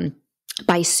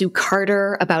by Sue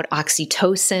Carter about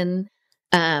oxytocin.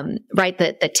 right?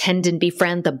 The tend and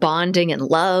befriend, the bonding and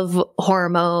love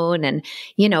hormone. And,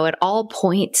 it all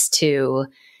points to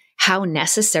how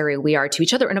necessary we are to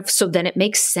each other. And so then it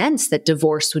makes sense that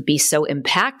divorce would be so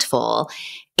impactful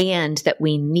and that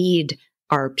we need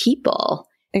our people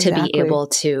to be able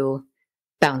to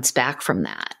bounce back from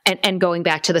that. And going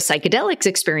back to the psychedelics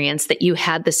experience, that you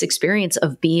had this experience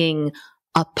of being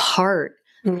a part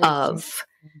of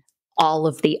all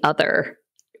of the other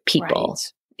people,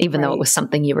 even though it was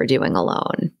something you were doing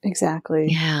alone. Exactly.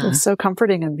 Yeah. It's so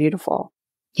comforting and beautiful.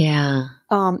 Yeah.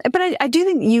 But I do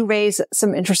think you raise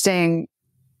some interesting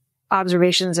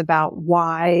observations about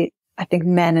why I think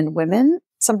men and women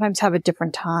sometimes have a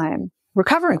different time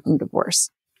recovering from divorce.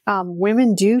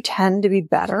 Women do tend to be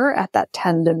better at that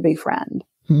tend and befriend.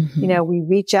 Mm-hmm. We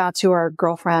reach out to our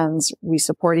girlfriends, we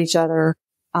support each other,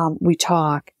 we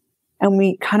talk, and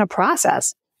we kind of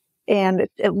process. And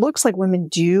it looks like women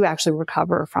do actually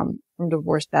recover from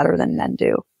divorce better than men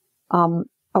do.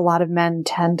 A lot of men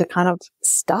tend to kind of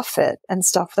stuff it and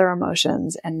stuff their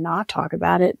emotions and not talk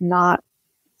about it, not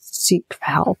seek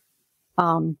help.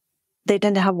 They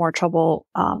tend to have more trouble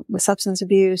with substance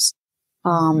abuse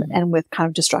and with kind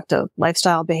of destructive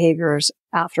lifestyle behaviors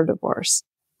after divorce.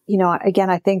 Again,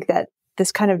 I think that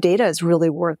this kind of data is really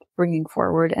worth bringing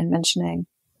forward and mentioning.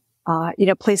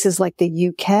 Places like the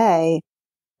UK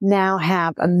now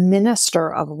have a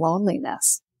minister of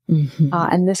loneliness.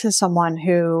 And this is someone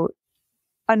who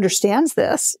understands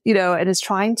this, and is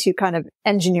trying to kind of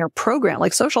engineer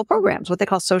like social programs, what they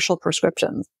call social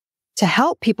prescriptions, to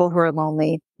help people who are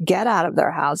lonely get out of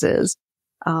their houses.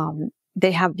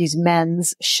 They have these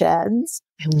men's sheds.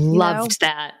 I loved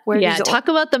that. Yeah. Talk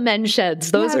about the men's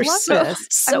sheds. Those are so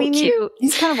cute.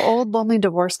 These kind of old, lonely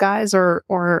divorce guys or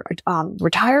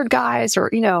retired guys or,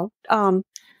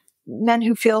 men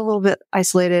who feel a little bit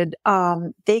isolated.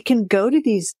 They can go to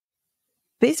these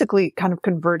basically kind of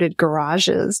converted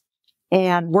garages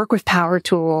and work with power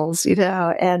tools,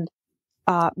 and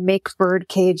make bird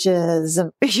cages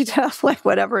and, like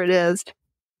whatever it is,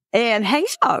 and hang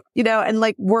out, and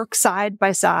like work side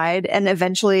by side. And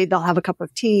eventually they'll have a cup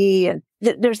of tea, and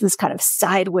there's this kind of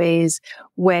sideways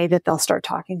way that they'll start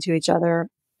talking to each other.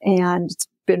 And it's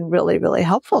been really, really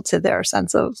helpful to their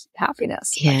sense of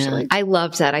happiness. Yeah, actually. I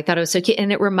loved that. I thought it was so cute.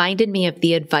 And it reminded me of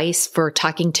the advice for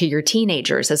talking to your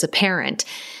teenagers as a parent,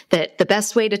 that the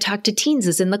best way to talk to teens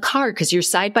is in the car because you're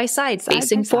side by side,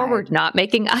 facing forward, not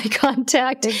making eye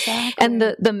contact. Exactly. And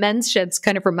the men's sheds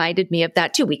kind of reminded me of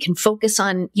that too. We can focus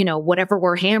on, whatever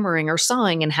we're hammering or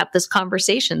sawing and have this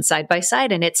conversation side by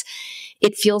side. And it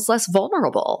feels less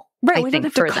vulnerable. Right. We don't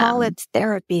have to call it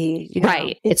therapy.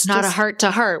 Right. It's not a heart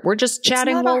to heart. We're just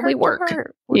chatting while we work.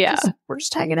 We're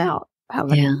just hanging out,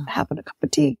 having a cup of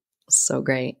tea. So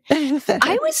great.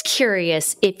 I was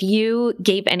curious if you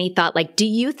gave any thought, do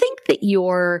you think that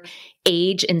your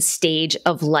age and stage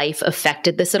of life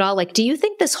affected this at all? Do you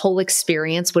think this whole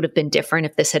experience would have been different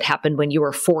if this had happened when you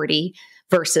were 40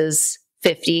 versus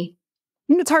 50?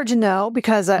 It's hard to know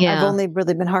because I've only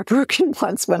really been heartbroken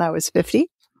once when I was 50.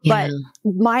 Yeah. But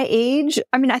my age,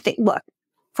 I think, look,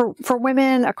 for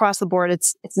women across the board,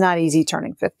 it's not easy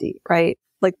turning 50, right?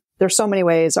 There's so many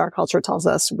ways our culture tells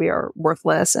us we are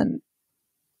worthless and,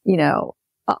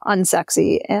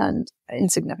 unsexy and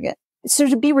insignificant. So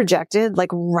to be rejected,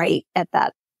 right at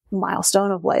that milestone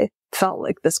of life felt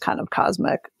like this kind of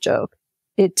cosmic joke.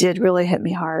 It did really hit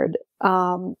me hard.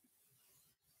 My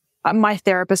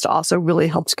therapist also really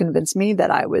helped convince me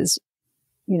that I was,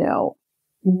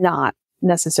 not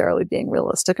necessarily being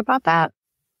realistic about that.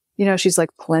 She's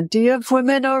like, plenty of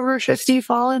women over 50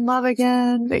 fall in love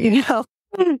again.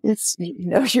 It's,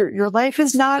 your life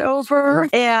is not over.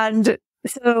 And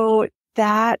so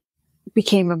that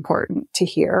became important to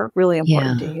hear, really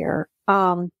important to hear.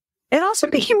 It also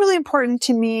became really important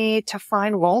to me to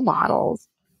find role models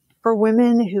for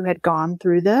women who had gone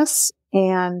through this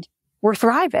and were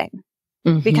thriving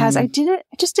because I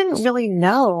just didn't really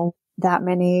know that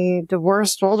many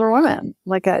divorced older women.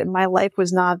 My life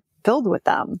was not filled with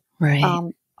them.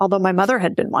 Right. Although my mother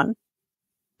had been one.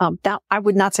 That I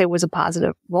would not say was a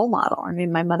positive role model.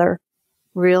 My mother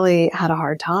really had a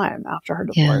hard time after her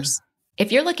divorce. Yeah.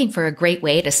 If you're looking for a great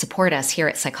way to support us here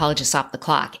at Psychologists Off the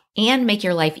Clock and make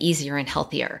your life easier and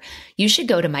healthier, you should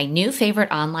go to my new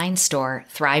favorite online store,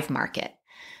 Thrive Market.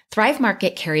 Thrive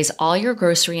Market carries all your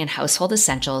grocery and household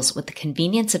essentials with the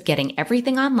convenience of getting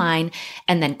everything online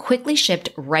and then quickly shipped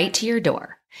right to your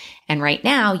door. And right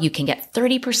now, you can get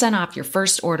 30% off your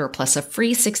first order plus a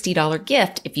free $60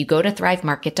 gift if you go to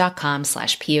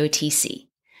thrivemarket.com/POTC.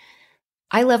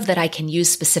 I love that I can use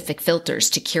specific filters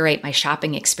to curate my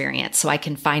shopping experience so I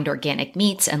can find organic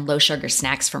meats and low sugar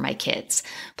snacks for my kids.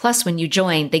 Plus, when you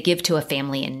join, they give to a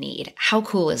family in need. How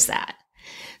cool is that?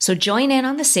 So join in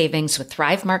on the savings with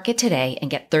Thrive Market today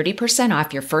and get 30%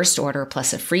 off your first order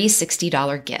plus a free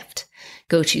 $60 gift.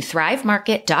 Go to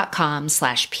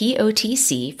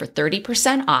thrivemarket.com/POTC for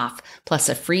 30% off plus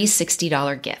a free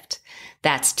 $60 gift.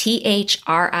 That's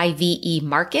THRIVE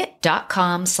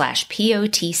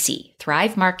market.com/POTC.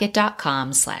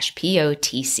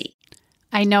 thrivemarket.com/POTC.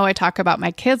 I know I talk about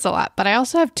my kids a lot, but I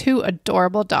also have two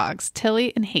adorable dogs,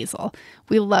 Tilly and Hazel.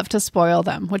 We love to spoil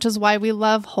them, which is why we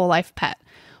love Whole Life Pet.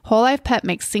 Whole Life Pet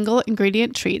makes single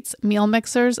ingredient treats, meal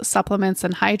mixers, supplements,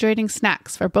 and hydrating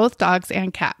snacks for both dogs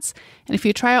and cats. And if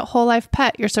you try out Whole Life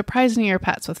Pet, you're surprising your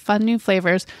pets with fun new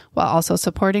flavors while also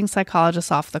supporting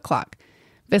Psychologists Off the Clock.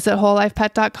 Visit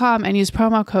wholelifepet.com and use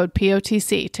promo code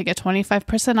POTC to get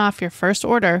 25% off your first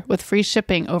order with free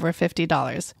shipping over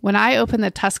 $50. When I open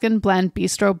the Tuscan Blend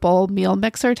Bistro Bowl meal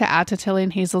mixer to add to Tilly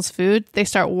and Hazel's food, they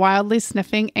start wildly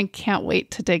sniffing and can't wait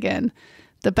to dig in.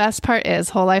 The best part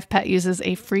is Whole Life Pet uses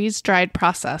a freeze-dried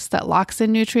process that locks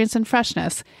in nutrients and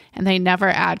freshness, and they never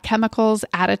add chemicals,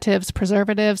 additives,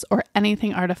 preservatives, or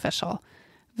anything artificial.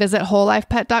 Visit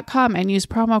wholelifepet.com and use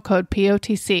promo code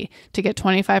POTC to get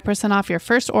 25% off your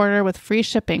first order with free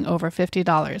shipping over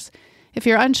 $50. If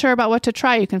you're unsure about what to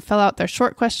try, you can fill out their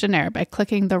short questionnaire by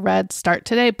clicking the red Start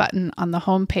Today button on the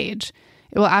home page.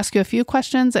 It will ask you a few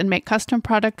questions and make custom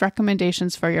product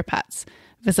recommendations for your pets.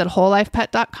 Visit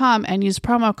wholelifepet.com and use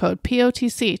promo code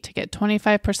POTC to get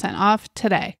 25% off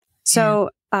today.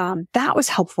 So that was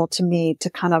helpful to me to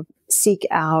kind of seek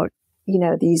out,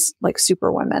 these like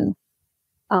super women.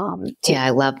 Yeah, I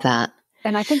love that.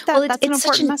 And I think that's an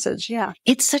important message. Yeah.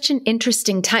 It's such an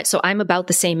interesting time. So I'm about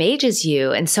the same age as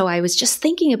you. And so I was just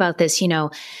thinking about this,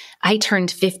 I turned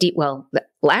 50,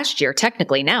 last year,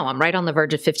 technically now I'm right on the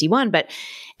verge of 51,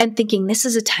 and thinking this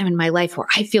is a time in my life where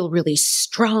I feel really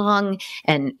strong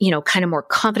and, kind of more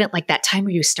confident, like that time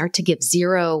where you start to give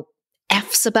zero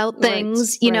F's about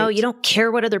things, you don't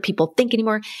care what other people think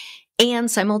anymore. And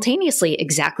simultaneously,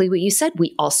 exactly what you said,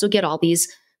 we also get all these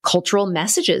cultural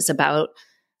messages about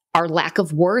our lack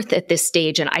of worth at this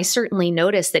stage. And I certainly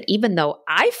notice that even though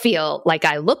I feel like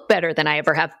I look better than I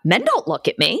ever have, men don't look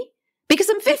at me because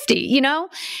I'm 50,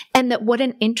 and that what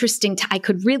an interesting I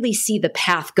could really see the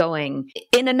path going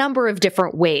in a number of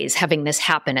different ways, having this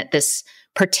happen at this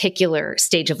particular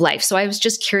stage of life. So I was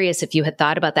just curious if you had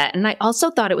thought about that. And I also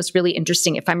thought it was really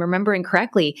interesting, if I'm remembering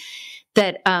correctly,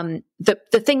 that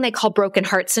the thing they call broken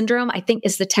heart syndrome, I think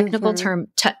is the technical term,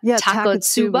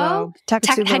 Takotsubo.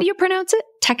 How do you pronounce it?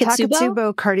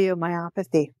 Takotsubo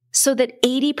cardiomyopathy. So that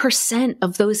 80%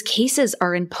 of those cases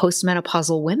are in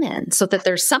postmenopausal women. So that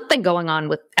there's something going on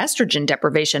with estrogen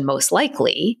deprivation, most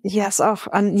likely. Yes. Oh,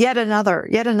 and yet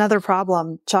another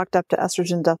problem chalked up to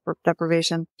estrogen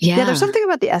deprivation. Yeah. There's something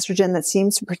about the estrogen that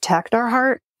seems to protect our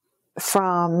heart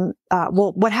from,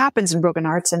 what happens in broken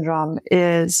heart syndrome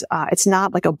is, it's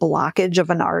not like a blockage of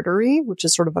an artery, which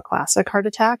is sort of a classic heart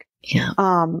attack. Yeah.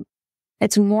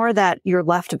 It's more that your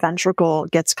left ventricle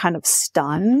gets kind of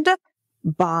stunned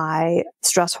by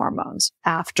stress hormones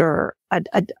after a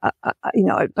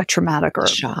traumatic or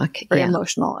shock or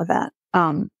emotional event.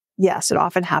 Yes, it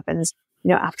often happens,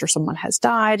 after someone has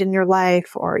died in your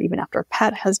life or even after a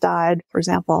pet has died, for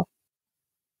example.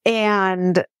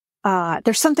 And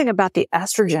there's something about the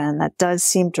estrogen that does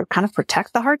seem to kind of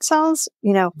protect the heart cells,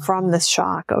 from this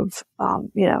shock of,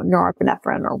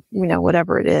 norepinephrine or,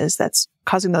 whatever it is that's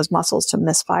causing those muscles to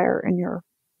misfire in your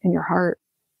heart.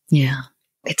 Yeah.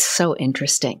 It's so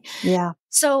interesting. Yeah.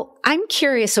 So I'm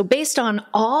curious. So based on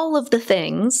all of the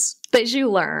things that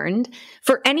you learned,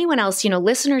 for anyone else,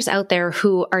 listeners out there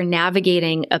who are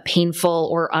navigating a painful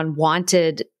or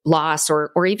unwanted loss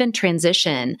or even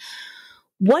transition,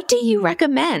 what do you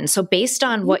recommend? So based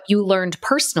on what you learned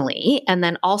personally, and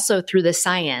then also through the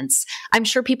science, I'm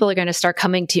sure people are going to start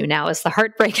coming to you now as the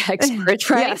heartbreak expert,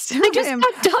 right? Yes. I just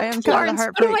got done, Florence.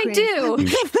 What do I do?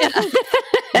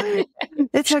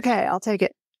 It's okay. I'll take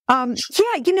it. I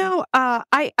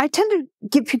tend to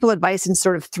give people advice in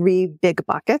sort of three big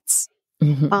buckets.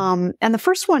 Mm-hmm. And the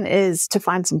first one is to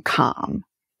find some calm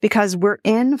because we're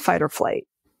in fight or flight.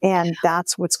 And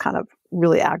that's what's kind of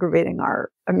really aggravating our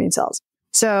immune cells.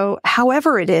 So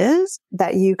however it is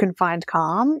that you can find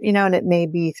calm, and it may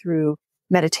be through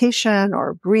meditation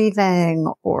or breathing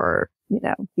or,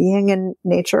 being in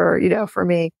nature, for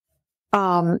me.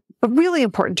 But really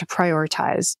important to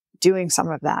prioritize doing some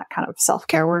of that kind of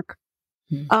self-care work.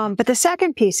 Mm-hmm. But the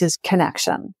second piece is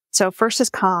connection. So first is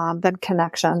calm, then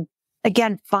connection.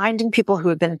 again, finding people who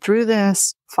have been through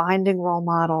this, finding role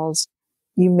models.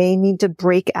 You may need to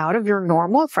break out of your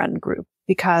normal friend group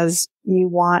because you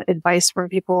want advice from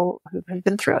people who have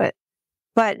been through it.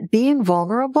 But being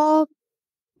vulnerable,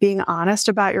 being honest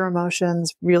about your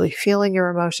emotions, really feeling your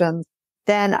emotions,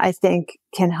 then I think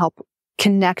can help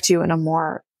connect you in a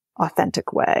more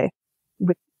authentic way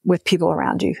with people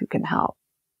around you who can help.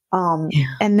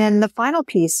 And then the final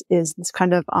piece is this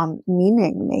kind of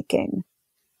meaning making.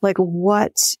 Like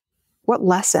what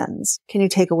lessons can you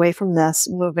take away from this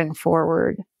moving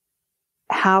forward?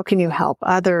 How can you help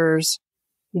others?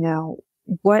 You know,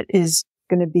 what is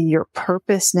going to be your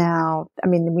purpose now? I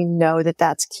mean, we know that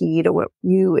that's key to what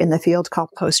you in the field call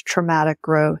post-traumatic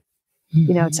growth.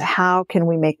 You know, it's how can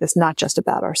we make this not just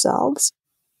about ourselves,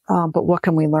 but what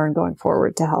can we learn going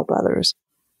forward to help others?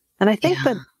 And I think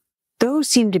that those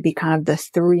seem to be kind of the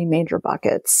three major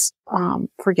buckets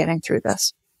for getting through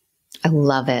this. I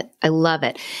love it. I love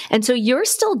it. And so you're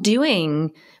still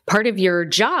doing part of your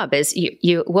job as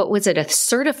you what was it, a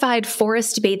certified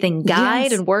forest bathing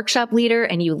guide and workshop leader,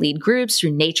 and you lead groups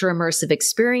through nature immersive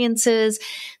experiences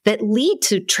that lead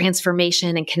to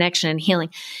transformation and connection and healing.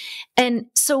 And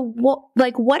so what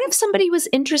if somebody was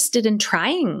interested in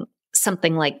trying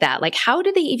something like that? Like, how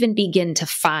do they even begin to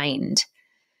find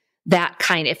that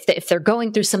kind of, if they're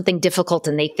going through something difficult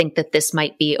and they think that this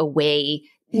might be a way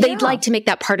they'd like to make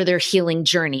that part of their healing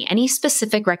journey? Any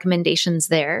specific recommendations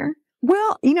there?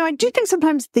 Well, you know, I do think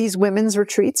sometimes these women's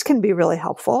retreats can be really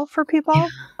helpful for people.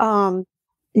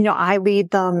 You know, I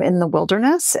lead them in the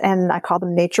wilderness and I call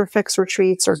them nature fix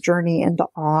retreats or journey into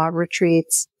awe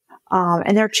retreats.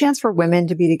 And they're a chance for women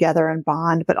to be together and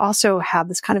bond, but also have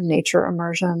this kind of nature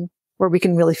immersion where we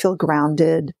can really feel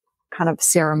grounded, kind of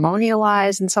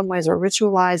ceremonialize in some ways or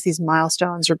ritualize these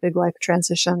milestones or big life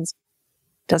transitions.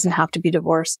 Doesn't have to be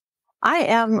divorce. I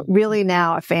am really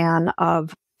now a fan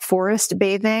of forest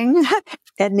bathing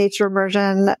and nature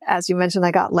immersion. As you mentioned,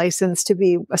 I got licensed to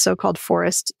be a so-called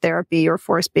forest therapy or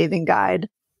forest bathing guide.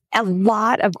 A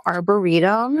lot of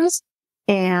arboretums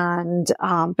and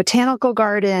botanical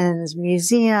gardens,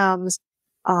 museums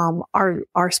are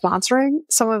sponsoring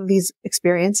some of these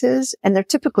experiences, and they're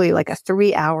typically like a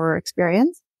 3-hour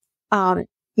experience. You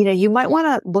know, you might want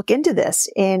to look into this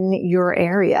in your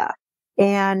area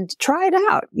and try it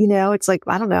out. You know, it's like,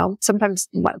 I don't know, sometimes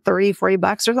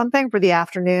 $30-$40 or something for the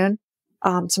afternoon.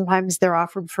 Sometimes they're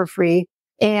offered for free,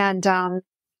 and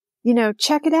you know,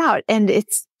 check it out. And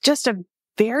it's just a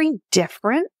very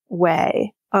different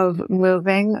way of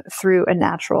moving through a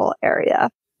natural area,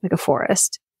 like a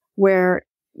forest, where,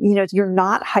 you know, you're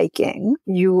not hiking.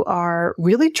 You are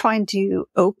really trying to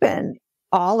open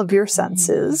all of your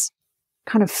senses,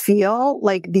 kind of feel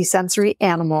like the sensory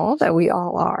animal that we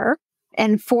all are,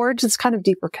 and forge this kind of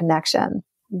deeper connection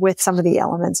with some of the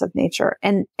elements of nature.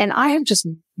 And I have just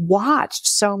watched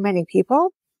so many people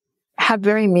have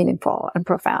very meaningful and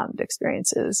profound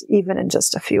experiences, even in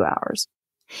just a few hours.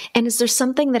 And is there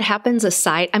something that happens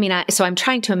aside? I mean, so I'm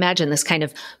trying to imagine this kind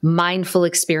of mindful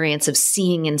experience of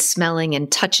seeing and smelling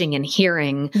and touching and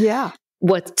hearing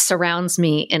what surrounds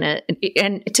me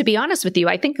and to be honest with you,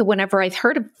 I think whenever I've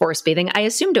heard of forest bathing, I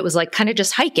assumed it was like kind of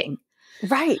just hiking.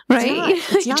 Right.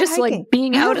 It's not just hiking. Like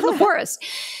being out in the forest.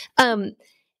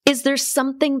 Is there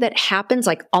something that happens,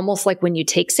 like almost like when you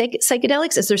take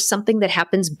psychedelics? Is there something that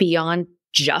happens beyond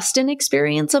just an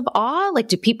experience of awe? Like,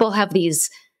 do people have these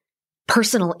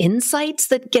personal insights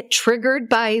that get triggered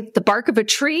by the bark of a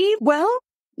tree? Well,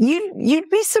 you'd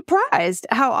be surprised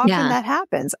how often that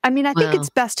happens. I mean, I think it's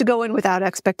best to go in without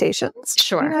expectations.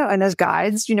 Sure. You know, and as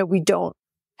guides, you know, we don't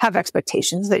have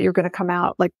expectations that you're going to come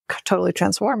out like totally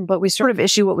transformed, but we sort of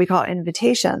issue what we call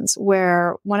invitations,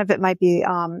 where one of it might be,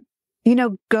 you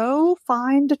know, go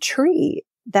find a tree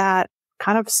that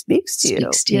kind of speaks to you,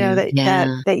 know,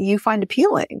 that you find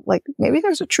appealing. Like maybe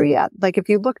there's a tree like if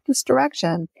you look this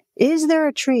direction, is there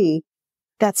a tree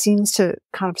that seems to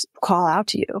kind of call out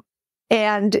to you?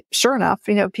 And sure enough,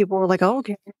 you know, people were like, oh,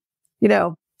 okay, you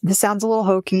know, this sounds a little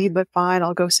hokey, but fine.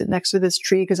 I'll go sit next to this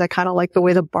tree because I kind of like the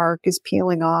way the bark is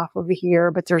peeling off over here,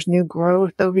 but there's new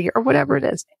growth over here or whatever it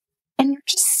is. And you're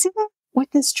just sitting with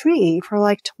this tree for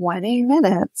like 20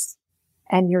 minutes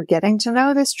and you're getting to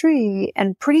know this tree.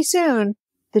 And pretty soon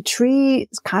the tree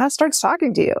kind of starts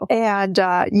talking to you, and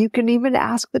you can even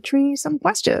ask the tree some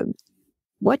questions.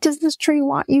 What does this tree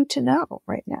want you to know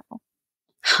right now?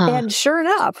 And sure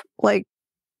enough, like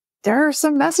there are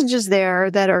some messages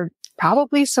there that are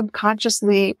probably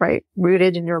subconsciously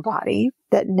rooted in your body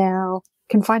that now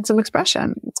can find some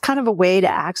expression. It's kind of a way to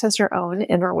access your own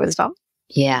inner wisdom.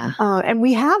 Yeah. And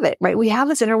we have it, right? We have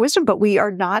this inner wisdom, but we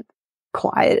are not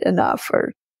quiet enough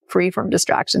or free from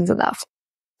distractions enough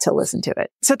to listen to it.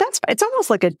 So it's almost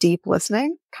like a deep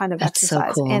listening kind of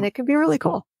exercise. So cool. And it can be really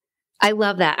cool. I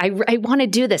love that. I want to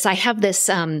do this. I have this.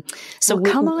 Come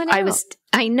on out.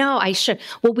 I know I should.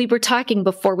 Well, we were talking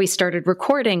before we started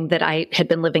recording that I had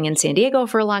been living in San Diego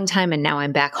for a long time, and now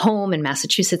I'm back home in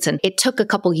Massachusetts. And it took a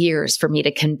couple years for me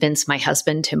to convince my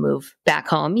husband to move back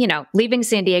home. You know, leaving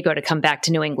San Diego to come back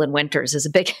to New England winters is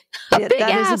a big ask.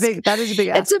 That is a big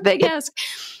ask. It's a big ask.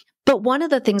 But one of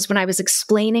the things when I was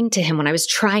explaining to him, when I was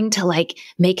trying to like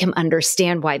make him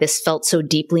understand why this felt so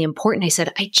deeply important, I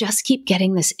said, I just keep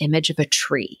getting this image of a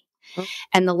tree. Mm-hmm.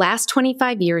 And the last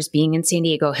 25 years being in San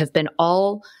Diego have been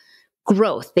all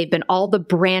growth. They've been all the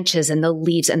branches and the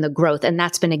leaves and the growth. And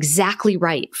that's been exactly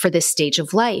right for this stage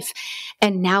of life.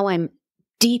 And now I'm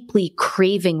deeply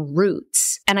craving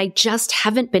roots. And I just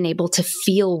haven't been able to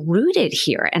feel rooted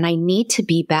here. And I need to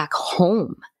be back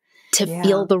home to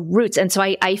feel the roots. And so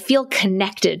I feel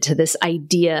connected to this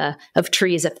idea of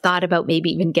trees. I've thought about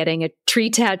maybe even getting a tree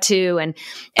tattoo. And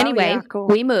anyway, cool.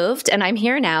 We moved and I'm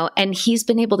here now. And he's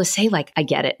been able to say like, I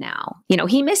get it now. You know,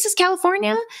 he misses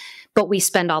California, but we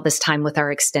spend all this time with our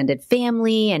extended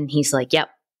family. And he's like, yep.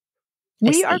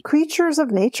 We are creatures of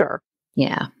nature.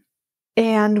 Yeah.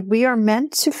 And we are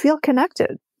meant to feel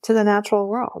connected to the natural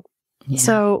world. Yeah.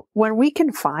 So when we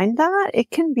can find that, it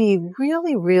can be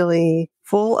really, really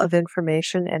full of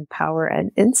information and power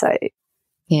and insight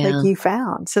like you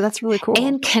found. So that's really cool.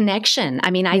 And connection.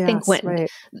 I mean, I think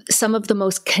some of the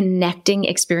most connecting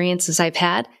experiences I've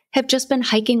had have just been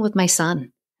hiking with my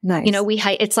son. Nice. You know, we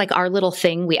hike, it's like our little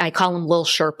thing. I call him Lil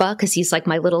Sherpa because he's like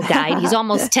my little guide. He's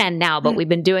almost 10 now, but we've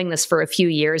been doing this for a few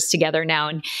years together now.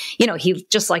 And, you know, he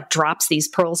just like drops these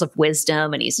pearls of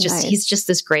wisdom and he's just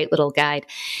this great little guide.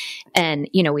 And,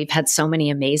 you know, we've had so many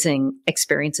amazing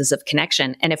experiences of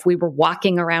connection. And if we were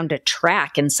walking around a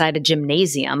track inside a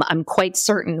gymnasium, I'm quite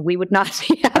certain we would not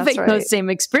be having those same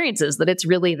experiences, that it's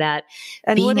really that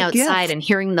and being outside and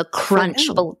hearing the crunch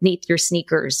beneath your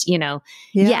sneakers, you know.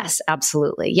 Yeah. Yes,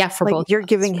 absolutely. Yeah, for like both. You're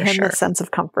giving him a sense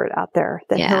of comfort out there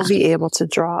that he'll be able to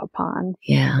draw upon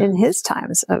in his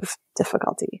times of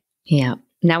difficulty. Yeah.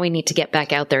 Now we need to get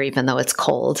back out there, even though it's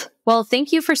cold. Well,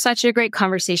 thank you for such a great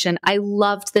conversation. I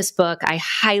loved this book. I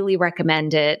highly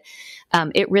recommend it.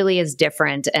 It really is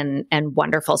different and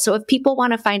wonderful. So if people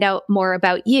want to find out more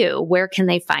about you, where can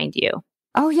they find you?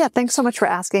 Oh, yeah. Thanks so much for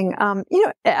asking.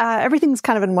 Everything's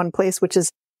kind of in one place, which is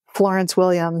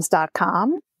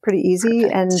florencewilliams.com. Pretty easy.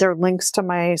 Perfect. And there are links to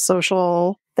my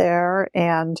social there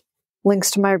and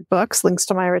links to my books, links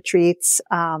to my retreats,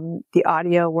 the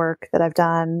audio work that I've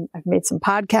done. I've made some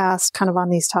podcasts kind of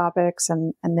on these topics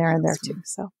and they're in there too.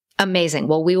 So amazing.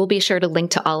 Well, we will be sure to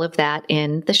link to all of that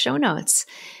in the show notes.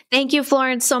 Thank you,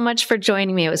 Florence, so much for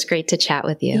joining me. It was great to chat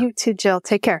with you. You too, Jill.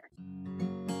 Take care.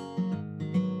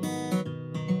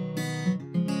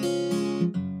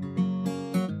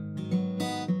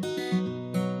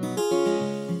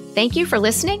 Thank you for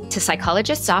listening to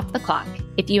Psychologists Off the Clock.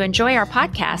 If you enjoy our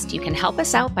podcast, you can help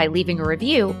us out by leaving a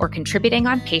review or contributing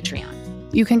on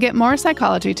Patreon. You can get more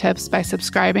psychology tips by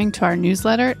subscribing to our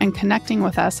newsletter and connecting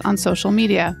with us on social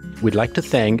media. We'd like to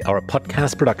thank our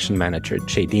podcast production manager,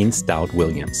 Jadine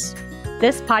Stout-Williams.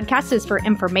 This podcast is for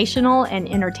informational and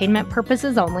entertainment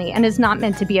purposes only and is not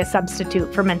meant to be a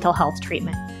substitute for mental health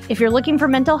treatment. If you're looking for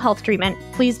mental health treatment,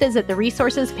 please visit the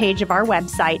resources page of our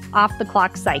website,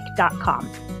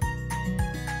 offtheclockpsych.com.